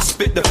on, I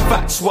spit the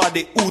facts while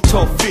they all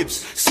tell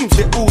fibs. Seems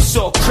they all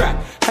sell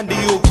crack and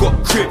they all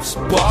got cribs.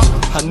 But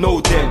I know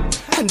them,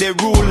 and they're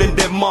all in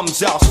their mum's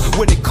house.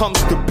 When it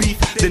comes to beef,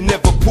 they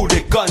never pull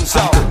their guns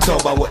out. I can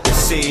tell by what they're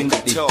saying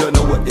that they don't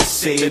know what they're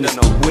saying. It's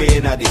the way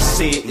now they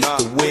say it,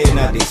 it's the way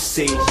now they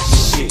say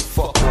shit.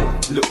 Fuck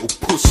little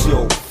pussy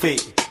old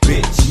fake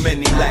bitch.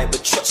 Many lie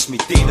but trust me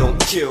they don't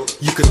kill.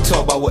 You can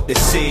tell by what they're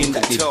saying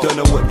that they don't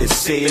know what they're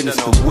saying. It's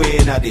the way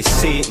now they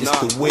say it, it's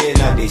the way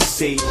now they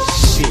say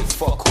shit.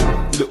 Fuck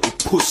little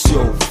pussy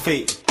old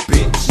fake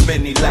bitch.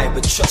 Many lie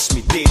but trust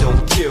me they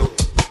don't kill.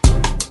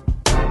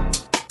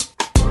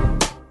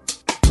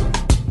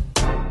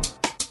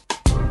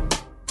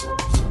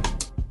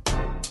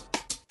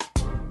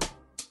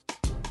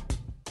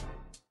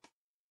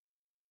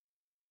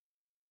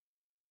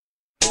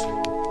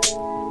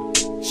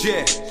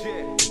 Yeah,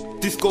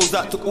 this goes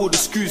out to all the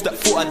screws that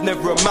thought I'd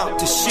never amount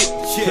to shit.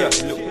 Yeah,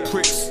 little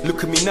pricks,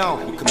 look at me now,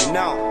 look at me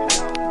now.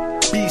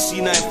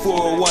 BC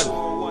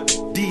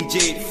 9401,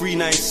 DJ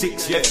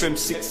 396, FM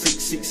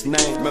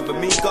 6669. Remember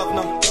me,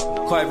 governor?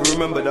 Can't even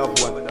remember the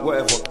other one,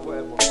 whatever.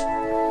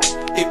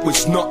 It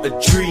was not a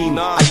dream.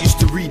 I used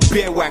to read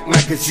Bearwack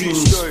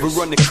magazines,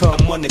 Veronica,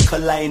 Monica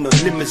lying on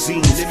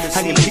limousines,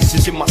 hanging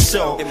pictures in my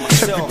cell.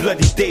 Every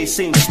bloody day,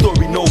 same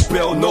story, no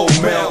bell, no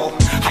mail.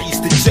 I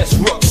used to possess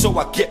rock, so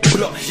I get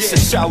blocked. It's a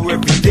shower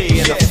every day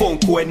and a phone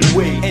call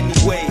anyway.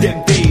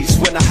 Them days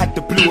when I had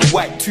the blue and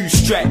white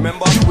two-stripe,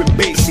 remember doing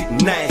basic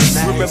nice.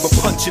 Remember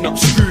punching up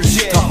screws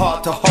to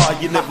heart.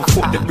 You never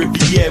thought that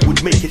Riviera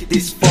would make it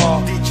this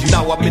far.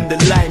 Now I'm in the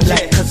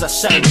limelight cause I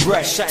shine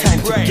bright.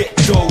 Time to get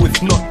dough,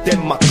 if not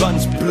then my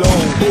gun's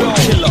blown. Boy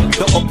killer,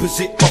 the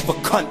opposite of a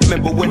cunt.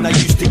 Remember when I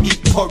used to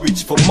eat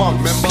porridge for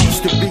months?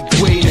 Used to big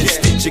Wayne and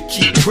Stitcher,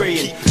 keep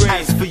praying.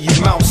 Eyes for you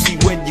mousey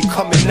when you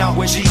coming out.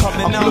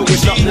 I'm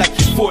blowing up like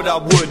you thought I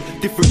would.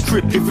 Different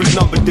crib, different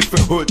number,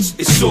 different hoods.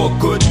 It's all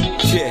good,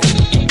 yeah.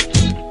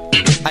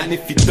 And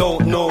if you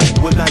don't know,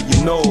 well now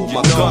you know.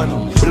 My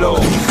gun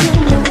blows.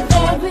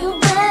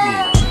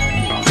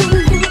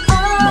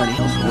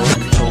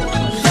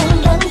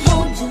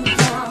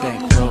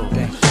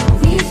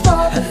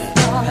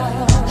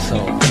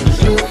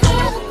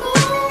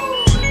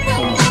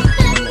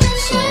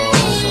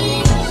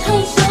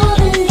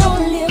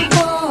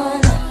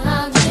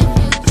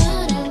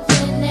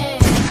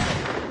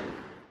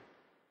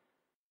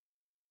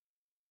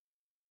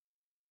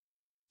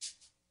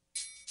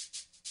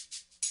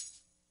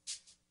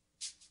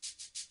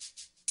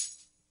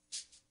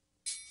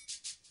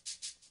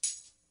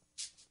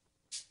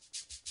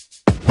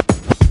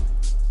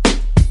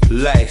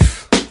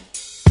 Life,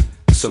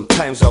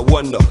 sometimes I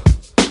wonder,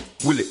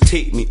 will it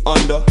take me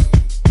under?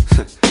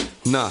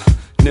 Nah,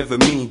 never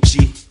me,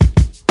 G.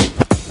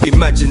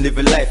 Imagine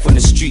living life on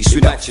the streets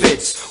without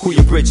feds. Who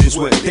your brethren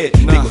weren't dead,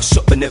 they got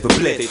shot but never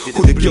bled.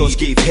 Who the girls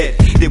gave head,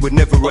 they would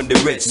never run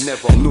the reds.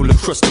 And all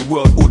across the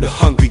world, all the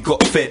hungry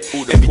got fed.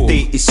 Every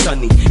day is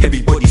sunny,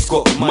 everybody's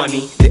got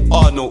money. There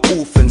are no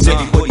orphans,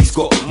 everybody's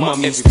got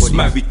mummies.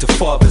 Married to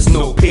fathers,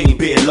 no pain,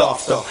 bare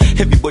laughter.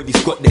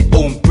 Everybody's got their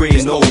own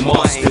brain, no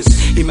masters.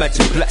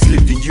 Imagine blacks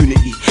lived in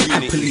unity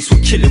and police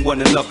were killing one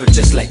another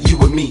just like you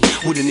and me.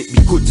 Wouldn't it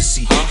be good to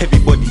see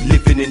everybody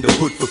living in the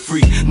hood for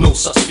free? No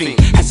such thing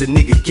as a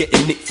nigga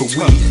getting nicked for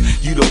weed.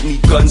 You don't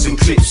need guns and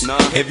clips.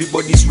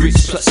 Everybody's rich,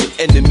 plus your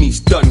enemies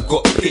done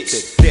got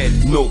pitched. Dead,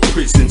 no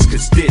prisons,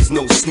 cause there's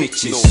no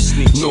snitches.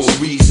 No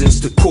reasons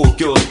to call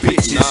girls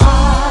bitches.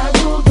 I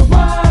rule the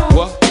world.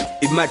 What?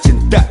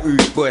 Imagine that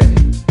rude boy.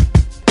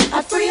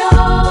 I free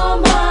all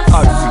my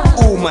I'd sons.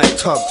 free all my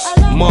tugs.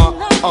 Ma,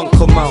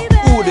 Uncle Mal,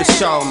 all the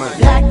showman.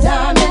 Black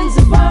diamonds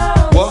and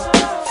pearls. What?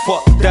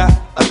 Fuck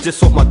that, I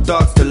just want my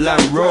dogs to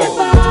land roll.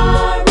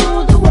 I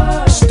rule the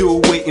world.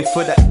 Still waiting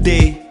for that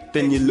day,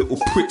 then your little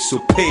pricks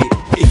will pay.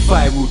 If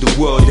I ruled the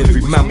world,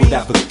 every man would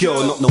have a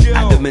girl. Not no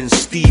Adam and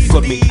Steve,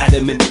 God made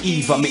Adam and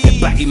Eve. I make the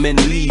batty men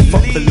leave,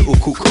 fuck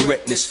political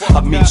correctness.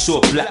 I made sure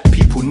black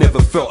people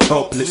never felt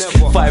helpless.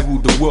 If I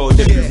ruled the world,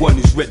 everyone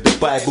who's read the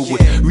Bible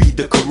would read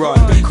the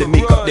Quran. They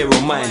make up their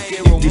own mind,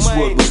 if this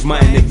world was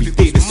mine, every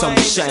day the sun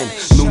would shine.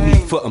 No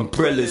need for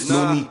umbrellas,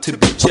 no need to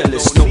be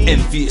jealous. No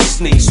envious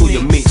snakes, all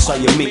your mates are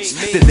your mates.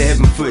 They're the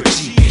heaven for a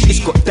G, it's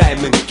got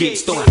diamond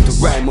gates. Don't have to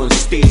rhyme on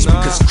stage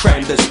because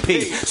crime does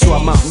pay. So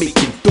I'm out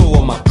making dough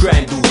on my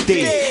grind all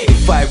day.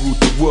 If I ruled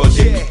the world,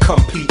 it'd be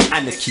complete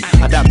anarchy.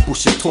 I'd have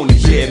Bush and Tony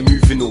Blair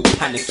moving all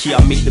panicky.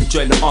 I make them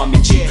join the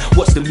army, G.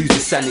 Watch them lose their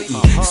sanity.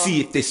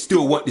 See if they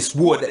still want this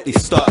war that they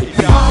started.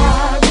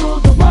 I rule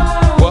the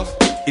world. What?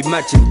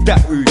 Imagine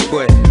that rude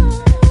boy.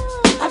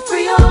 I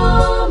free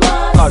all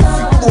my I'd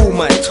sons. free all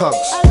my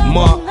tugs.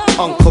 Ma,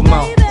 Uncle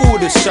Mal, all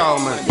the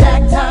showman.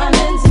 Black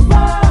diamonds and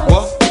pearls.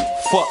 What?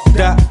 Fuck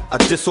that, I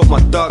just want my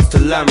dogs to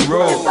land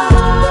roll.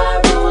 I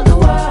rule the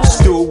world.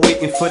 Still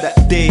waiting for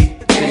that day,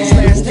 then you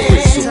little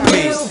pricks will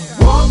pay.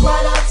 Walk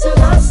right up to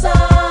the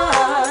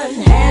sun,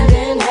 hand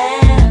in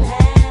hand.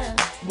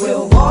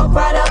 We'll walk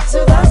right up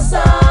to the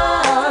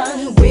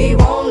sun, we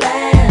won't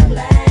land.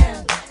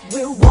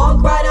 We'll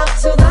walk right up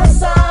to the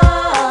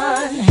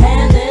sun,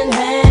 hand in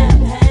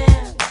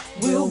hand.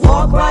 We'll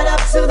walk right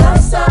up to the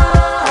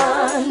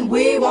sun,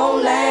 we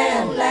won't land.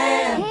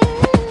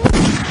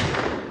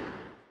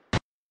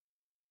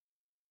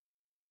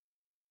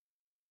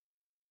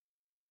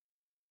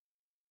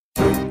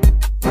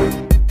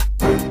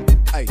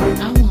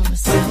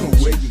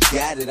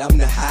 I'm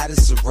the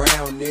hottest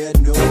around there.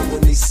 Know it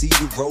when they see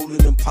you rolling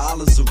them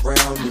Impalas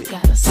around it.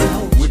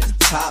 With the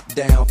top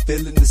down,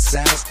 feeling the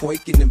sounds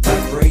quaking and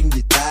vibrating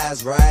your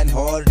thighs. Riding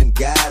harder than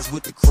guys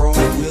with the chrome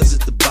wheels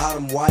at the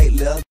bottom, white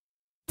leather.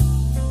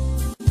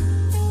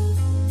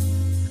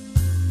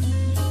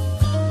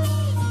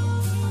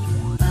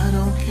 I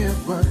don't care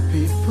what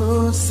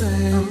people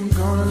say, I'm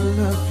gonna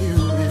love you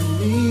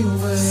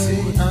anyway.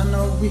 See, I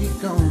know we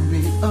gon'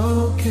 be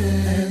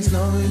okay as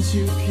long as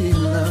you keep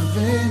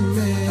loving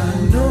me. I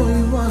know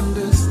you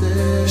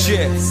understand.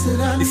 Yeah, Said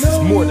I this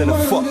know is more than you a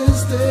fuck.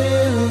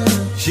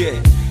 understand.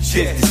 Yeah,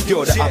 There's this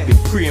girl that I've been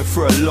praying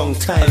for a long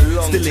time.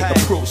 Still ain't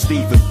approached her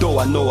even though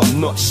I know I'm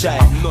not shy.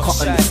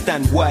 Can't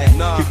understand why,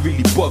 it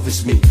really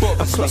bothers me.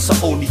 And plus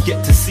I only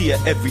get to see her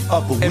every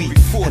other week.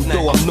 And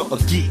though I'm not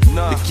a geek,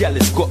 the gal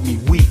has got me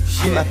weak.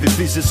 I'm having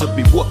visions of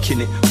me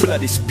walking it,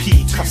 blood is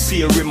peak. I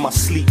see her in my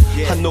sleep,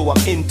 I know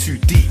I'm in too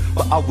deep.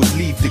 But I would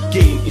leave the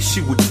game if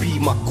she would be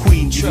my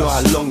queen. You know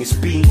how long it's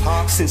been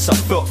since I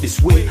felt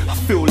this way. I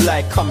feel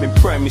like I'm in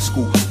primary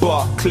school,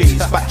 Barclays,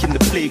 back in the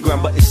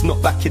playground, but it's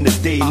not back in the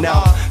day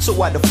now. So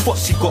why the fuck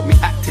she got me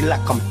acting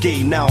like I'm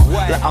gay now?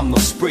 Like I'm not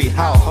spray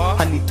how?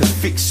 I need to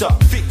fix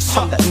up.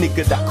 I'm that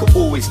nigga that could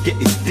always get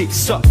his dick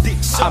sucked.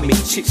 I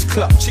make chicks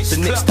clap. The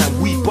next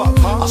time we buck,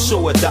 I'll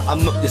show her that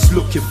I'm not just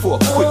looking for a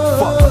quick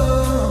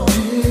fuck.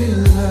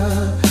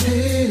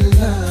 Hey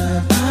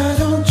love, I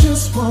don't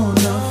just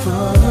wanna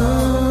fuck.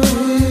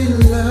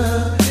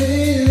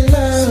 Hey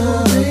love,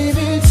 so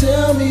baby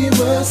tell me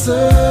what's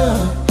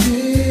up.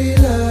 Hey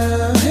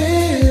love,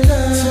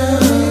 tell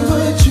me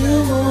what you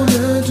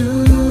wanna do.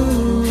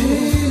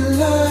 Hey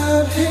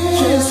love,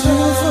 just you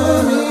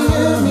for me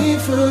and me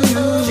for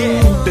you.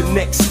 The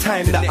next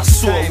time that I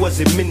saw her was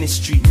in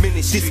ministry.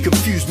 This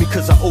confused me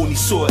cause I only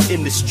saw her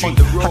in the street.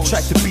 I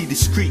tried to be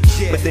discreet,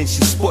 but then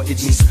she spotted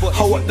me.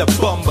 I want the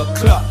bumper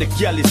clock, the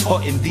gal is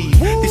hot indeed.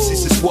 This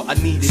is just what I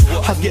needed.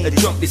 I'll get her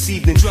drunk this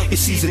evening. If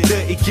she's a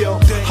dirty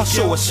girl, I'll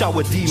show her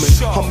shower demon.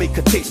 I'll make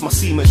her taste my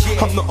semen.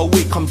 I'm not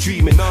awake, I'm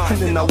dreaming. And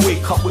then I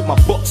wake up with my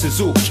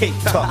boxes all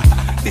caked up.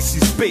 This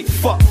is bait,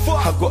 fuck.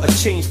 I gotta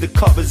change the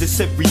covers. It's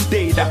every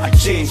day that I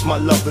change my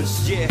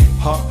lovers.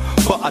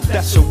 But I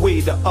dash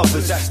away the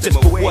others. Just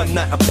for one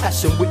night of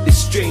passion with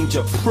this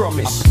stranger.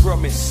 Promise.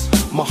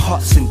 My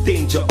heart's in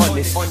danger,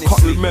 honest.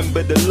 Can't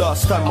remember the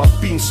last time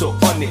I've been so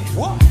on it.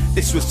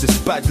 This was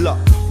just bad luck,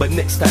 but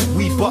next time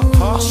we buck,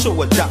 I'll show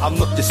her that I'm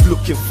not just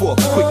looking for a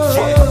quick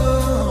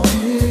fuck.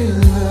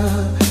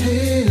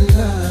 Hey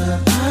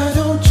love, I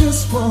don't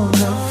just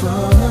wanna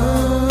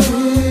fuck.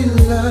 Hey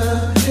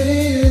love,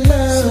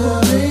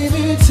 so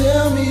baby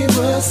tell me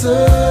what's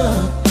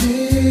up.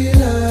 Hey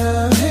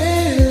love,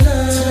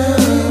 tell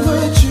me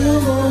what you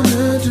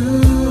wanna do.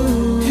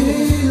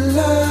 Hey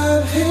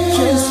love,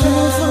 just you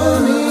for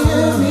me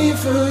and me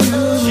for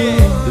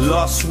you.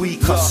 Last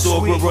week I saw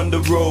her on the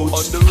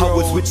roads. I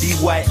was with D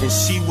White and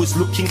she was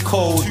looking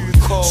cold.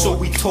 So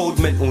we told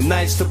mental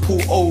nights to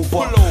pull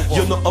over.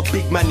 You're not a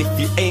big man if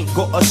you ain't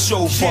got a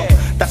chauffeur.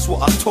 That's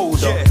what I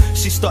told her.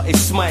 She started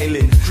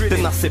smiling.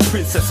 Then I said,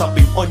 Princess, I've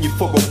been on you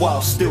for a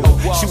while still.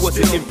 She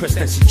wasn't impressed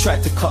and she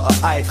tried to cut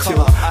her eye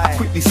till. I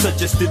quickly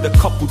suggested a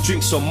couple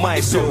drinks on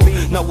my bill.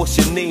 Now what's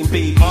your name,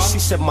 baby? She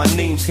said my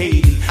name's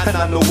Hailey. And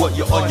I know what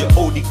you're on, you're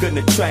only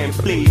gonna try and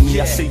play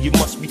me. I said you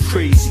must be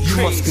crazy. You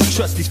must can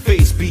trust his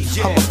face beat.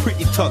 I'm a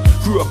pretty tuck,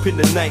 grew up in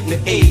the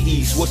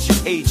 1980s. What's your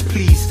age,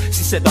 please?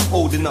 She said I'm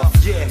old enough.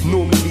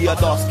 Normally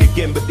I'd ask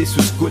again, but this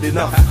was good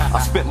enough. I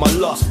spent my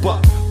last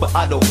buck, but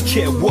I don't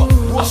care what.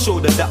 I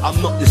showed her that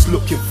I'm not just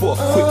looking for a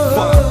quick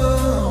fuck.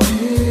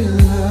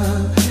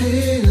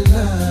 Hey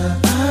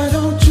love, I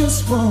don't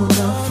just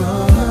wanna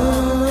fuck.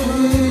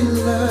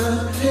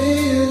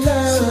 Hey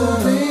love, so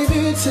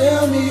baby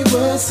tell me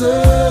what's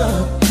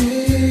up.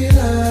 Hey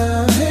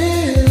love,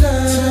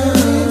 tell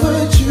me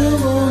what you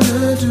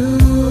wanna do.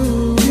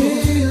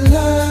 Hey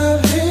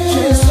love,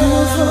 just you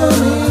for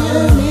me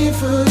and me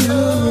for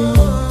you.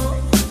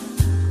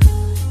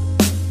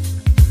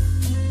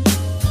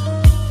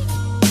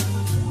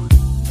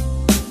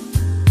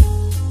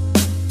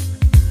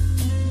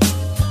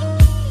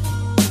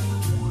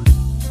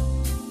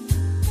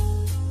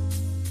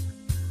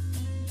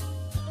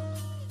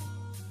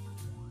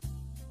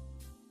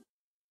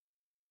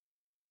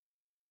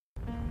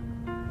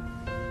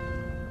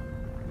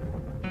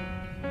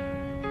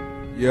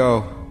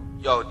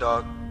 Yo,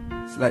 dog.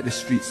 it's like the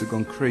streets have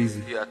gone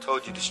crazy. Yeah, I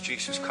told you the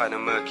streets was kinda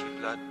murky,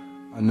 blood.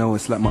 I know,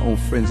 it's like my own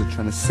friends are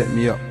trying to set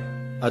me up.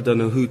 I don't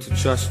know who to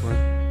trust,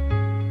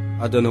 man.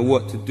 I don't know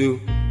what to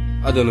do.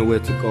 I don't know where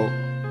to go.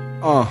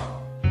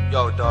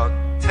 Yo, dog,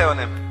 tell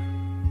them.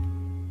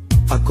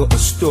 I got a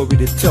story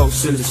to tell,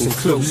 so listen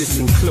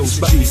close.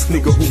 But this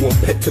nigga who want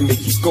pet to make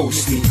his go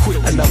sleep.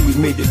 And now we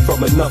made it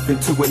from a nothing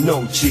to an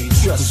OG.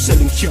 I'm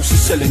selling cubes,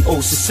 selling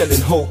O's,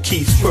 selling whole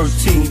keys.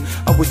 13,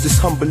 I was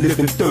just humble,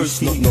 living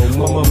thirsty.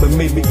 My mama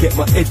made me get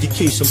my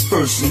education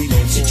firstly.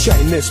 She tried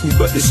and nurse me,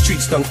 but the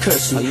streets done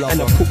curse me.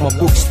 And I put my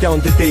books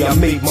down the day I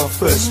made my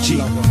first G.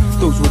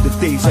 Those were the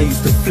days I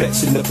used to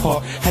flex in the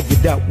park. Had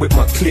it out with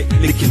my clip,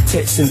 licking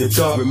texts in the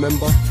dark.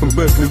 Remember? From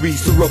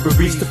burglaries to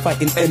robberies to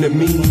fighting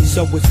enemies.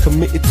 I was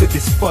committed to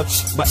this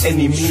fudge by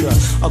any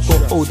means. I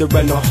got older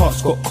and our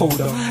hearts got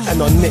colder, and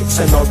our necks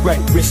and our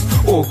right wrists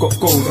all got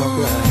golder.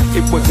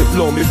 It wasn't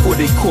long before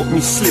they caught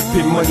me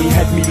slipping. Money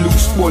had me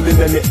loose,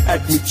 swollen, and it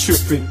had me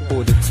tripping.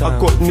 I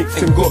got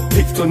nicked and got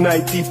picked on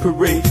ID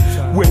parade.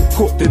 Went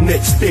caught the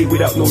next day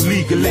without no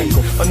legal aid.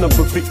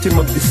 Another victim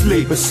of this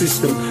labor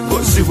system.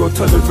 Got zero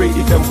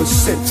tolerated and was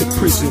sent to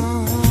prison.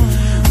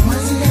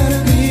 Why's it gotta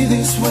be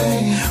this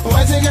way?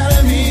 Why's it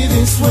gotta be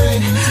this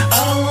way?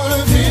 I don't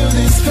wanna feel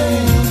this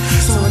pain.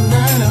 So at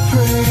night I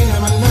pray that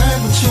my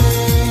life will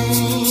change.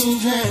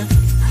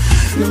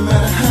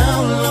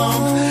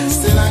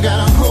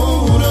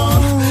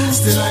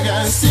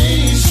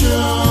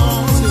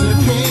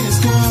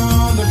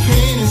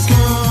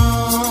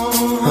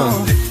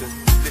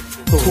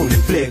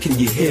 can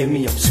you hear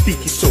me? I'm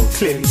speaking so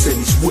clearly, so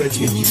these words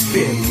make you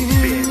fear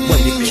me. When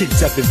the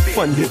kids having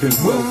fun, living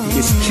wealthy,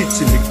 it's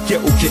kids in the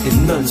ghetto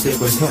getting nuns, they're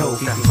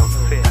unhealthy.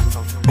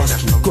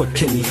 Asking God,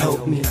 can he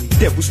help me?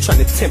 Devil's trying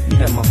to tempt me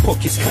and my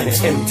pocket's kinda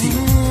empty.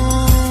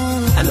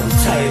 And I'm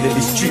tired of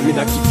this dreaming,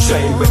 I keep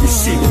trying, but it's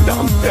seeming that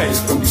I'm dying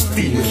from these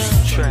demons.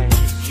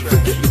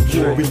 Forget the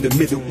war in the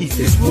Middle East,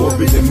 there's war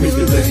in the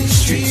middle of these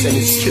streets, and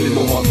it's killing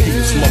all my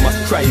peeps. Mama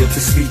cry her to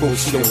sleep, oh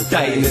she don't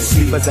die in her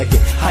sleep. As I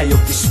get high up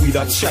this weed,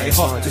 I try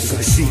hard to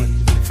succeed.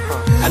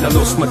 And I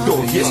lost my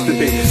dog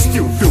yesterday,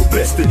 still feel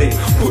blessed today,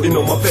 putting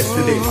on my best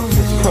today.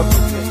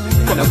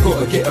 And I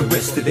gotta get a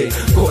rest today,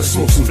 gotta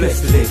smoke some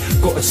blessed today,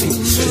 gotta take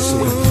the stress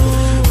away.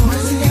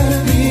 Why's it gotta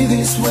be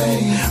this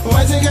way?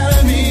 Why's it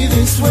gotta be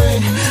this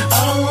way? I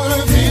don't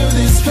wanna feel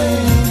this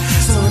pain.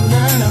 So at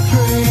night I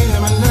pray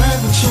that my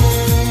life will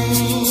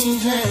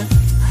change, yeah.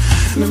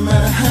 No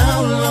matter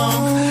how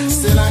long,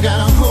 still I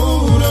gotta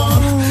hold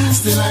on.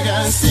 Still I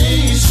gotta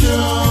stay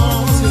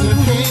strong. Till the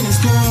pain is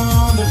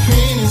gone, the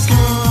pain is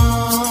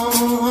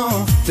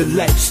gone. The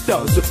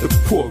lifestyles of the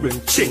poor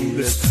and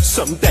chainless.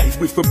 Some die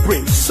with a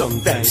brain, some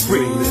die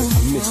brainless.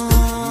 I miss them,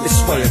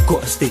 that's why I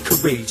gotta stay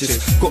courageous.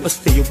 Gotta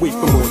stay away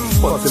from all these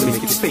bars and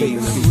make it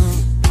famous.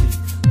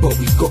 But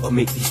we gotta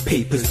make these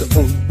papers. The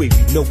only way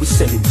we know is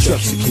selling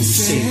drugs that can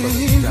save us.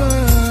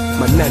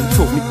 My nan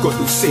told me God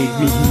will save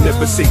me. He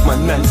never saved my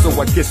nan, so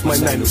I guess my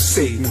nan will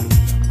save me.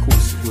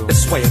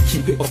 That's why I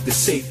keep it off the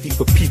safety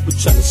for people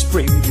trying to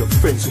spray me, your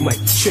friends who might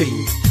betray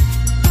me.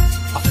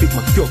 I think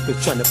my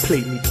girlfriend trying to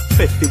play me, the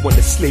feds they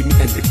wanna slay me,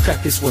 and the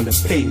crackers wanna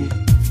pay me.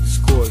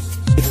 Scores.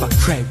 If I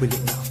cry, will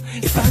it out?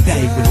 If I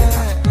die, will it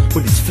out?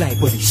 Will it fly,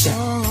 will it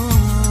shout?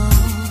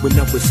 When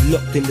I was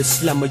locked in the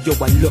slumber, yo,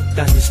 I locked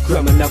down this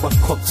grammar. Now I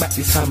cock back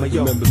this hammer,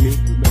 yo. Remember me?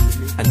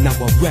 And now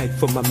I ride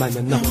for my man,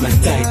 and now I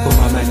die for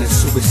my man, and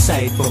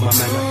suicide for my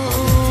man.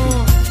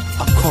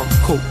 I can't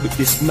cope with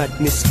this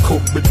madness,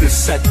 cope with this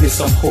sadness.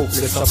 I'm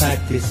hopeless, I've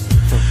had this.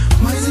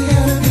 Why's it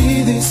gotta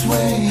be this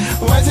way?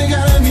 Why's it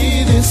gotta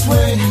be this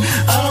way?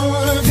 I don't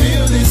wanna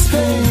feel this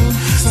pain.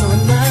 So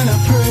at night I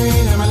pray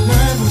that my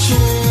life will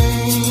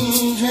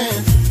change,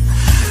 yeah.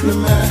 No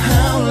matter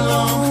how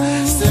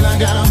long, still I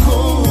gotta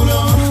hold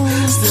on.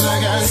 Still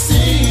I gotta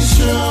stay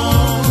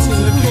strong.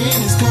 Till the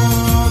pain is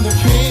gone, the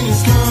pain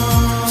is gone.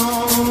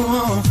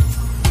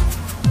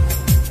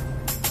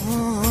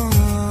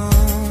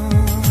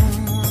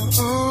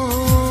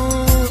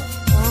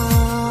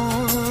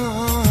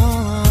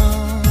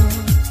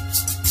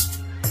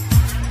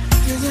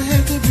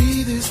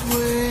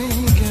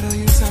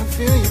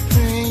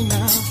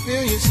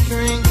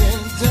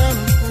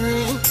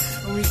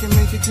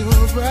 To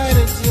a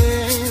brighter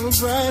day, a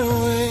brighter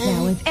way.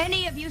 Now, if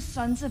any of you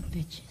sons of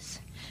bitches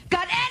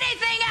got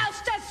anything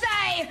else to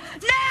say,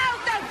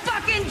 now's the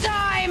fucking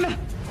time!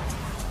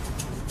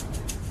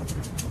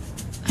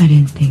 I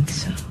didn't think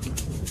so.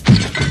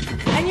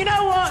 And you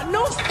know what?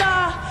 North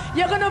Star,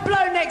 you're gonna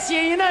blow next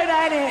year, you know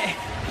that, innit?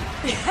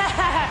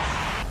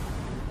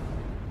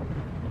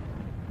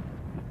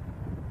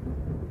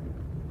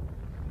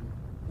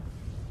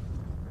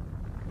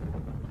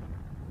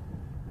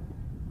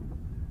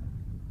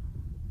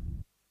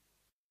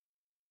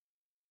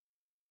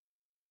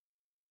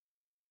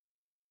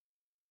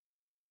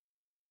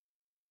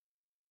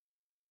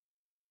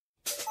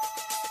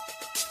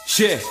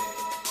 Yeah,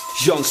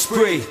 young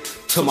spray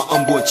to my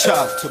unborn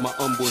child, to my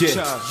unborn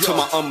child, to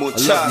my unborn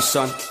child. I love you,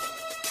 son.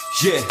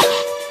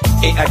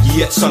 Yeah. Ain't had you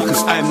yet, son,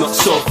 cause I'm not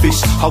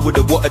selfish. I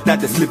would've wanted a dad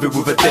that's living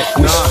with a death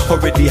wish.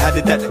 Already had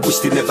a dad that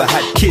wished they never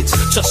had kids.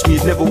 Trust me,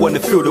 you'd never wanna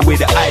feel the way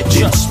that I did.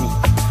 Trust me.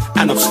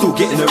 And I'm still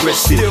getting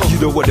arrested. You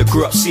don't wanna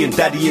grow up seeing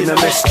daddy in a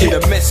mess kid.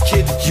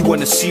 You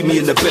wanna see me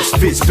in the best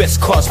vids,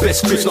 best cars,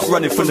 best cribs, not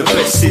running from the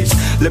best hits.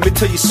 Let me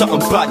tell you something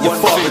about your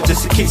father,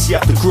 just in case you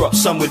have to grow up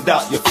son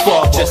without your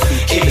father.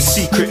 Ain't a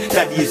secret,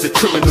 daddy is a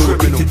criminal.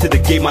 Addicted to the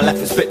game, my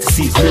life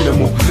expectancy is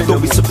minimal.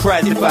 Don't be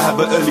surprised if I have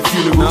an early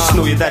funeral. Just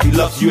know your daddy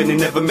loves you and he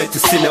never meant to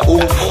sin at all.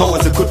 I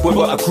was a good boy,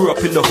 but I grew up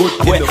in the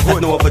hood. Boy,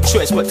 had no other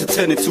choice but to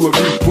turn into a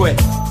rude boy.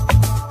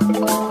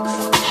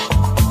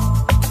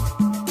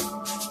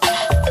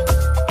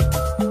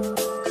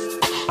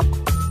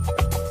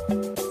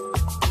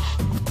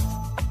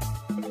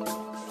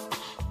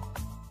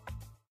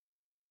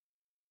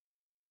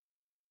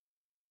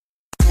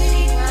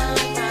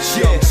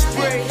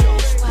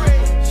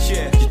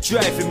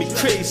 Driving me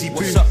crazy,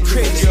 what's up,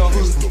 crazy,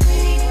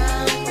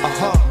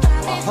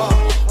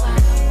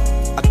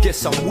 I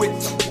guess I'm with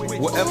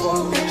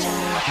whatever.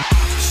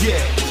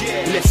 Yeah,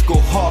 let's go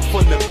half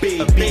on the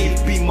baby.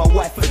 Be my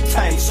wife at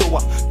times, so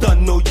I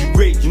don't know you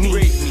rate me.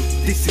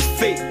 This is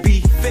fake, B.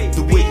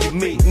 The way you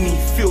make me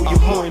feel, you're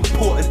more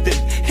important than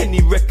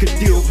any record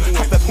deal.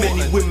 I've had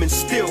many women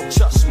still,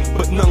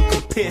 but none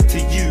compared to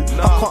you.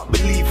 I can't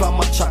believe how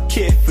much I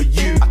care for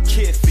you.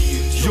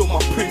 You're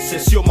my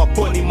princess, you're my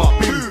bunny, my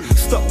boo.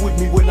 Stuck with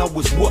me when I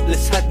was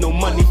whatless, had no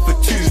money for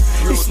two.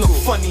 It's not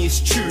funny,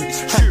 it's true.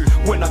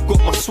 When I got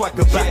my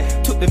swagger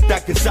back, took them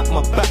daggers at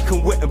my back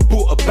and went and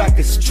bought a bag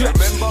of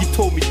straps. You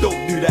told me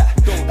don't do that.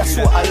 That's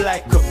what I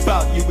like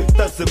about you. It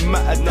doesn't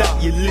matter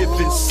that you live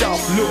in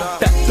South. Look,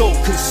 that don't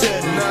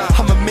concern me.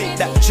 I'ma make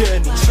that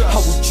journey. I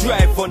will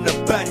drive on a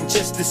van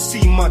just to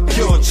see my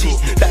girl G.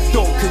 That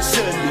don't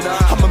concern me.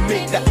 I'ma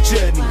make that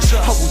journey.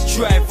 I will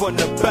drive on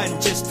a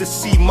van just to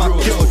see my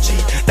girl G.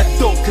 That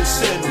don't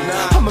concern me.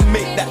 I'ma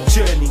make that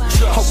journey.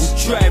 I will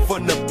drive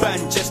on a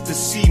van just to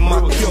see my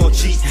girl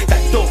G.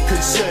 That don't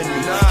concern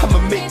me. I'ma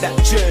make that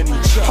journey.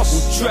 I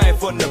will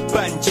drive on a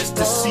van just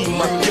to see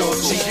my girl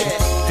G.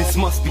 This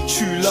must be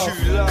true love,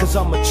 cause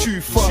I'm a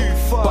true fuck.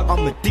 But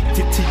I'm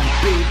addicted to you,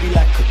 baby,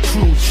 like a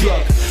cruel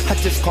drug. I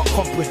just can't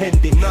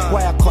comprehend it,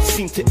 why I can't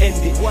seem to end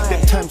it.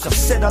 Them times I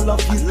said I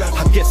love you,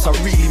 I guess I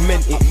really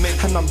meant it.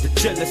 And I'm the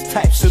jealous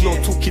type, so no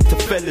talking to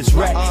fellas,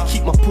 right?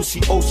 Keep my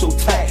pussy oh so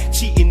tight,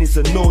 cheating is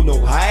a no-no,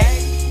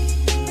 aight?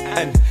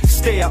 And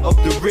stay out of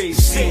the rave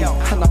scene.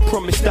 And I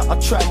promise that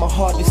I'll try my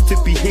hardest to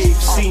behave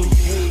seen.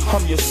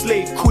 I'm your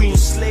slave queen,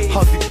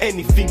 I'll do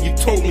anything you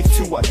told me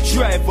to. I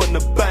drive on the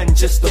van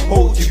just to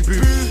hold you,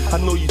 boo. I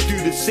know you do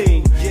the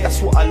same,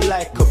 that's what I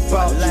like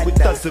about you. It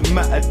doesn't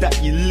matter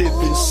that you live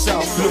in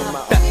South.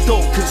 Look, that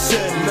don't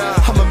concern me.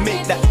 I'ma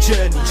make that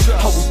journey.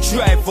 I will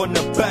drive on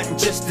the van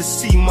just to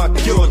see my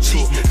girl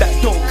G. That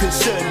don't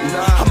concern me.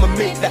 I'ma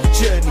make that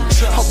journey.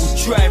 I will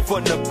drive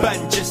on the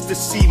van just to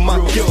see my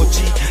girl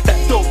G. That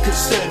don't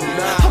concern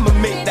me. I'ma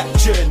make that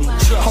journey.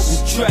 I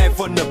will drive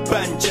on the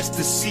van just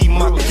to see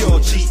my girl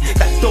G.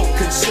 That don't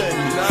concern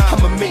me.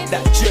 I'ma make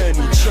that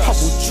journey. I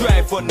will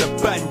drive on the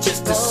van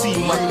just to see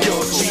my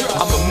girl G.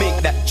 I'ma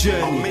make that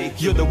journey.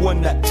 You're the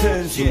one that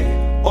turns me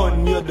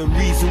on. You're the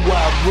reason why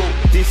I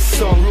wrote this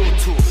song.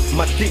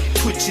 My dick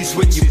twitches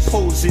when you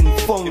pose in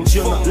phones.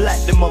 You're not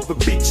like them other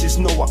bitches.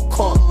 No, I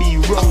can't be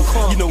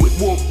wrong. You know it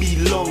won't be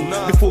long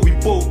before we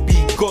both be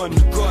gone.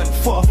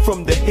 Far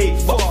from the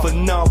hate, but for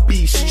now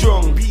be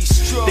strong.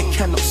 They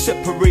cannot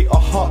separate our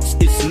hearts,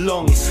 it's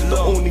long. The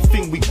only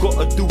thing we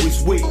gotta do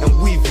is wait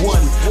and we've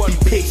won. Be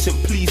patient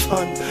please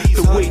hun,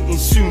 the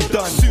waiting's soon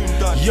done.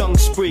 Young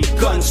spray,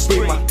 gun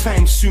spray, my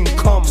time soon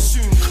comes.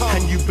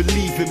 And you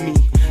believe in me,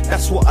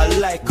 that's what I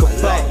like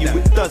about you.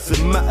 It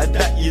doesn't matter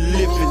that you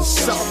live in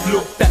South.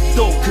 Look, that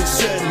don't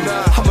concern me.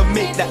 I'ma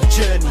make that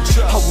journey.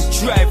 I will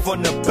drive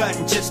on a van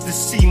just to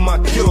see my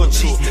girl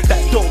G.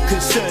 That don't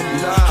concern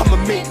me. I'ma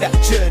make that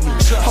journey.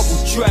 I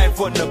will drive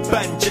on a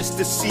van just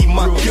to see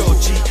my girl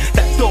G.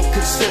 That don't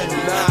concern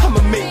me.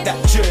 I'ma make that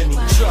journey.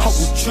 I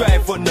will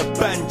drive on a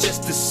van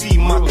just to see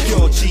my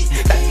girl G.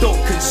 That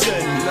don't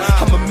concern me.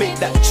 I'ma make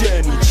that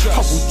journey.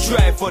 I will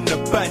drive on a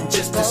van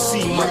just to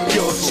see my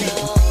girl G.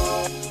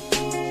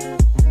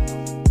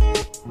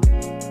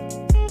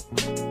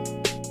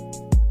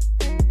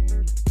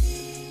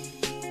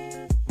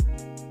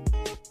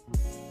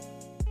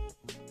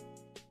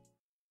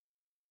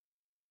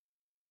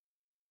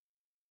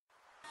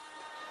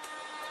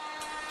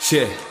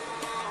 Yeah,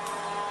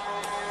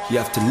 you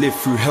have to live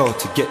through hell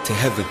to get to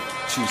heaven.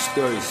 True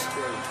stories.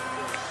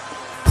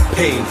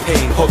 Pain,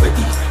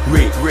 poverty,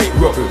 rape,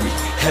 robbery.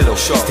 Hello,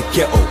 it's the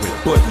ghetto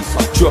with bodies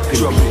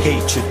dropping me.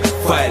 Hatred,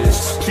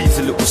 violence, please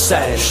a little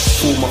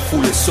silence. All my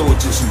fallen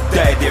soldiers who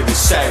died there in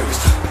Cyrus.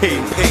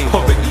 Pain,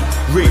 poverty,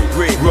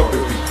 rape,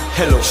 robbery.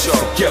 Hello, it's the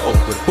ghetto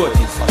with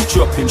bodies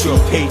dropping me.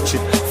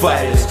 Hatred,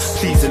 violence,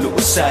 please a little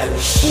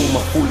silence. All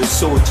my fallen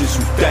soldiers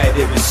who died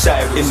there in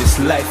Cyrus. In this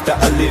life that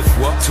I live,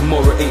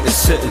 tomorrow ain't a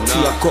certainty.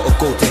 I gotta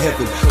go to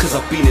heaven, cause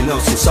I've been in hell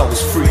since I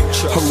was free.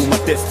 I rule my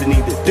destiny,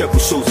 the devil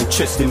shows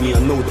interest in me. I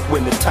know that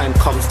when the time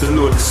comes, the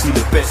Lord will see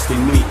the best in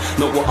me.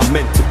 Not what I'm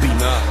meant to be,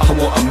 I'm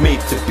what I'm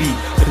made to be.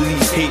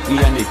 Police hate me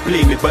and they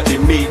blame me, but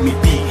they made me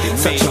be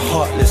such a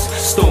heartless,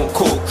 stone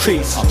cold,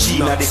 crazy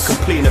G. Now they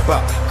complain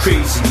about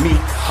crazy me.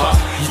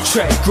 You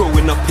tried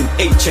growing up in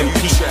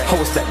HMP. I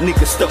was that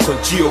nigga stuck on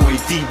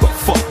GOAD, but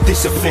fuck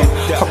discipline.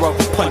 I'd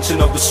rather punch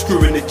another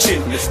screw in the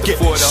chin. Get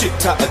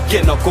shipped out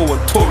again, I'll go on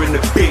tour in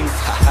the Bing.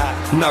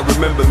 Now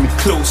remember me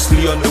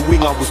closely, on the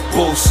wing I was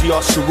bossy.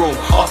 Ask Jerome,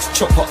 ask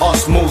Chopper,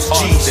 ask most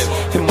G's.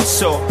 In my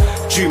cell,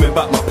 dreaming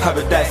about my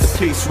paradise, the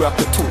place where I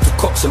could talk to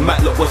cops and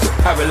Matlock wasn't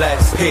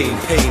paralyzed. Pain,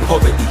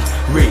 poverty,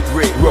 rape,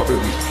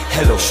 robbery.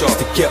 Hello, it's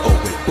the ghetto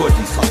with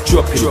bodies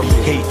dropping me.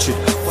 Hatred,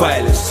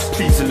 violence,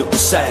 please a little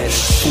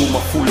silence. All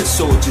my fallen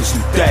soldiers who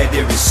died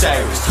there in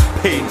Cyrus.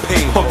 Pain,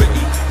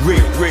 poverty,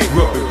 rape,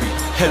 robbery.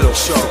 Hello,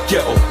 it's the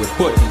ghetto with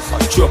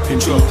bodies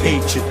dropping me.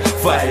 Hatred,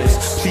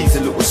 violence, please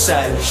a little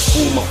silence.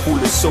 All my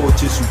fallen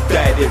soldiers who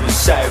died there in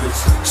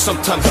Cyrus.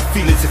 Sometimes I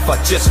feel as if I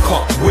just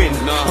can't win.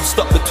 I'm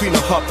stuck between a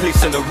hard place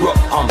and a rock,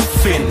 I'm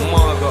thin.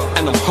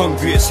 And I'm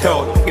hungry as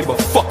hell, don't give a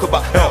fuck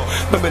about hell.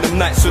 Remember them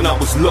nights when I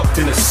was locked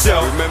in a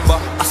cell?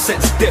 Remember, I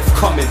sensed death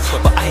coming,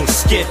 but I ain't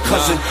scared,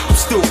 cousin. I'm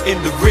still in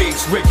the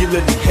raves,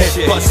 regularly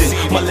head buzzing.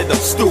 My lead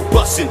I'm still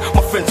busting,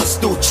 my friends I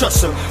still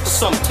trust them.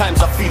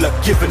 Sometimes I feel like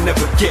give and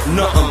never get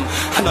nothing.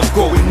 And I'm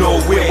going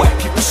nowhere, white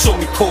people show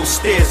me cold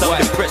stares. I'm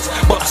depressed,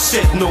 but I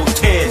shed no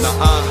tears.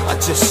 I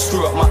just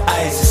threw up my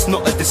eyes, it's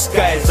not a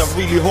disguise. I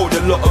really hold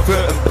a lot of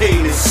hurt and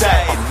pain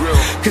inside.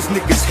 Cause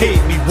niggas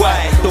hate me,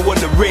 why? Don't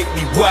wanna rate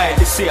me, why?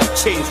 They say I've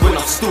changed when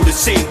I'm still the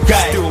same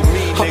guy.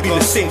 I've been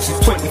the same since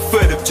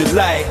 23rd of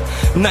July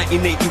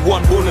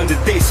 1981, born on the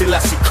day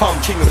Selassie come,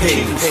 king of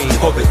pain,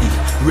 poverty,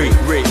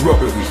 rape,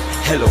 robbery,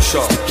 hello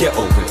sharp,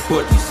 ghetto with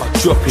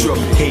bodies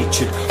dropping,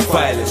 hatred,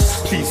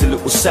 violence, please a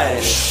little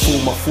silence.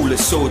 For my foolish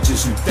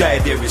soldiers who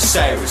died there in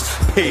Cyrus.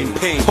 Pain,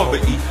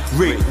 poverty,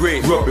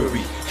 rape,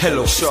 robbery,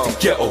 hello sharp,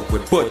 ghetto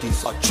with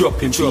bodies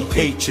dropping,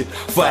 hatred,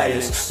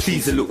 violence,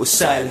 please a little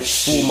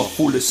silence. For my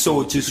foolish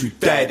soldiers who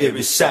died there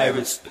in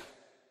Cyrus.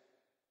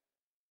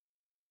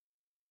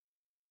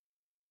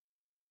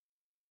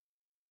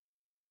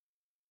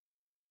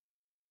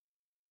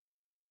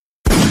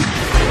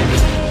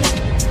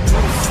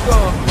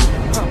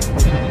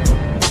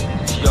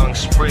 Young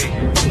Spree,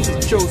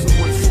 Chosen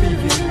one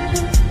speaking.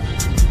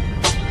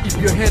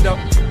 Keep your head up,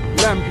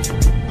 Lamby,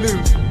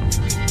 Blue,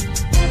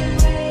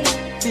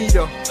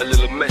 Peter. a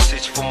little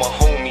message for my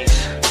homies.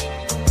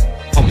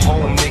 I'm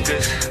home,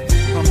 niggas.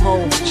 I'm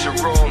home.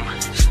 Jerome,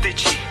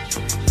 Stitchy.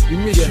 We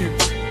miss you.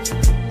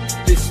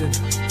 Listen.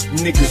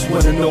 Niggas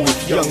wanna know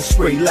if Young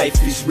Spree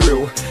life is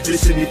real.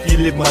 Listen, if you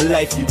live my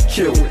life, you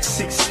kill. At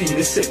 16,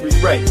 they sent me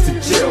right to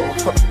jail.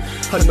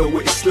 I know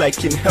what it's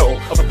like in hell.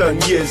 I've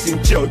done years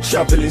in jail,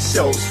 traveling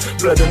cells.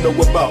 Blood I know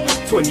about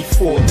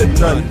 24 to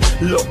none.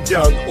 Locked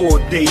down all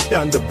day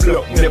down the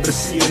block, never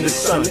seeing the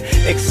sun.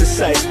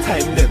 Exercise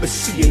time, never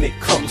seeing it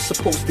come.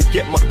 Supposed to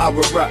get my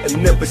hour out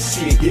and never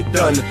see it get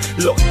done.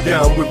 Locked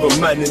down with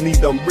a man and he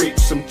done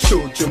raped some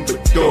children.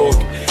 But dog,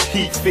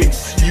 he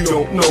thinks you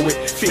don't know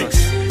it. Thinks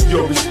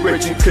you're his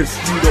brethren cause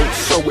you don't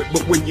show it.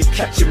 But when you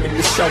catch him in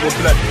the shower,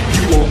 blood,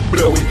 you won't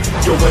blow it.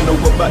 Yo, I know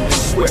about the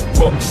sweat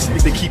box.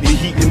 They keep the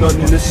heating on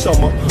in the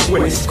summer.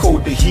 When it's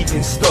cold, the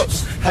heating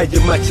stops. Hide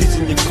your matches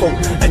in your coat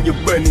and you're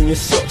burning your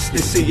socks. They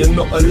say you're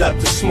not allowed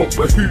to smoke,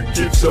 but who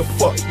gives a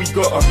fuck? We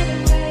gotta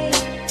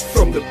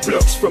from the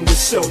blocks, from the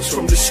cells,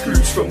 from the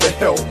screws, from the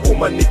hell. All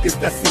my niggas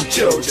that's in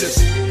jail just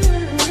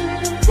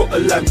gotta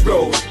land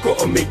road,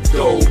 gotta make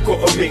dough,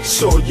 gotta make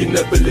sure you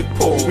never live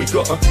poor. We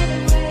gotta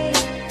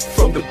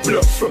from the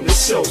blocks, from the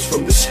cells,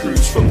 from the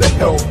screws, from the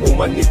hell. All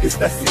my niggas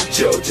that's in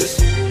jail just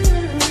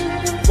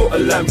gotta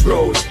land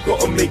road,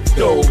 gotta make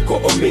dough,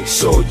 gotta make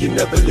sure you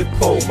never live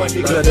poor. My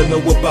nigga, I don't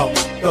know about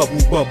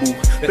double bubble.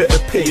 Better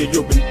pay or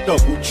you're in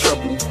double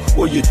trouble.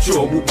 Or your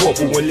jaw will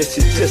wobble unless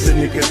you're just a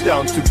nigga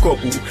down to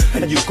gobble.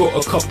 And you got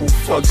a couple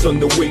thugs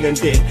on the wing and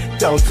they're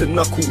down to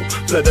knuckle.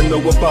 Blood I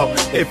know about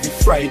every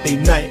Friday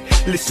night.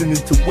 Listening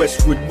to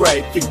Westwood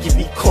Ride, thinking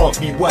he can't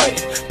be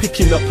white.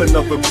 Picking up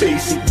another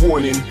basic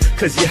warning,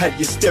 cause you had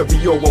your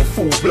stereo on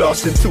full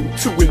blast until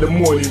 2 in the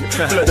morning.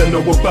 Blood I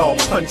know about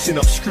punching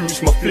up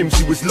screws, my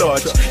flimsy was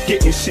large.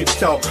 Getting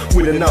shipped out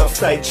with an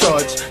outside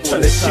charge.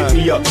 Trying to ship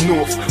me up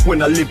north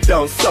when I live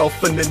down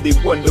south. And then they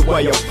wonder why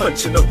I'm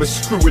punching up a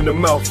screw in the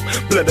mouth.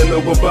 Blood I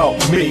know about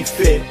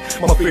Mayfair.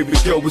 My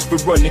favorite girl was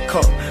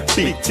Veronica.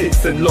 Big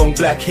tits and long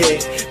black hair.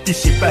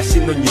 Dishy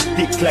bashing on your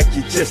dick like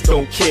you just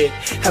don't care.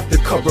 Have to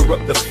cover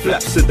up the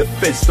flaps so the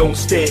feds don't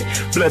stare.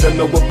 Blood I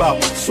know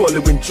about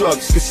swallowing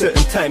drugs, cause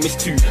certain time it's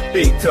too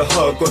big to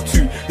hug or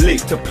too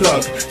late to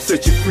plug.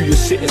 Searching through your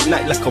shit at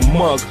night like a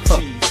mug.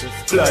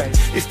 Blood,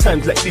 it's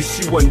times like this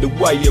you wonder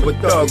why you're a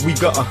dog. We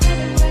gotta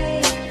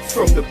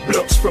from the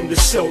blocks, from the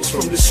cells,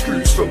 from the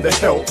screws, from the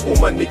hell. All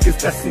my niggas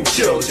that's in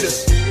jail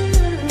just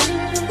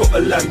gotta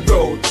land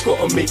road,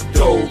 gotta make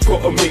dough,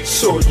 gotta make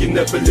sure you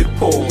never live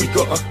poor. We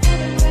gotta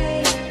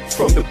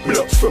from the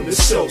blocks, from the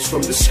cells,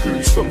 from the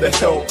screws, from the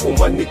hell. All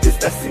my niggas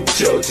that's in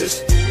jail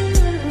just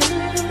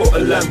gotta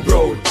land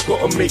road,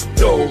 gotta make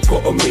dough,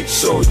 gotta make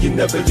sure you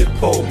never live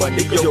poor. My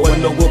nigga, yo, I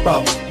know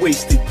about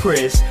wasted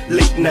prayers,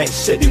 late night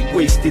shedding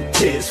wasted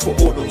tears for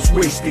all those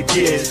wasted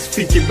years.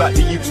 Thinking about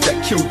the youths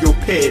that killed your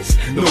peers,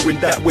 knowing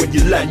that when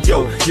you land,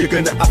 yo, you're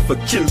gonna have to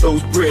kill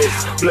those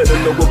breads. Blood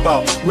I know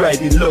about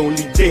riding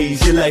lonely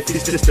days. Your life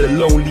is just a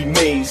lonely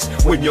maze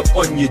when you're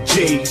on your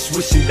J's,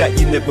 wishing that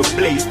you never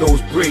blazed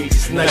those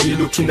braids. Now you're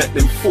looking at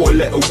them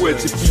 4-letter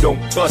words if you don't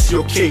bust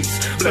your case.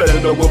 Blood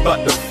I know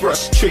about the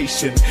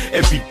frustration.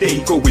 Every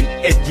day going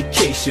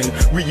education,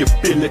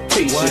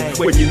 rehabilitation.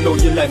 When you know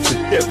your life's a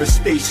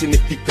devastation.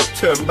 If you could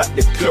turn back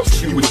the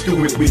clocks, you would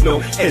do it with no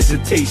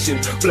hesitation.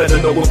 Blood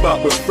I know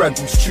about when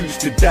fraggles choose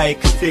to die,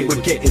 cause they were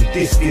getting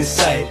this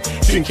inside,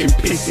 drinking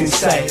piss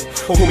inside.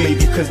 Or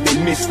maybe cause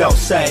they missed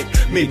outside,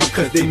 maybe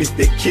cause they missed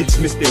their kids,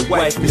 missed their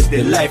wife, missed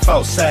their life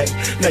outside.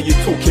 Now you're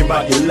talking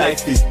about your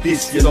life is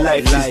this, your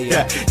life is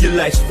that, your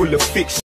life's full of fiction.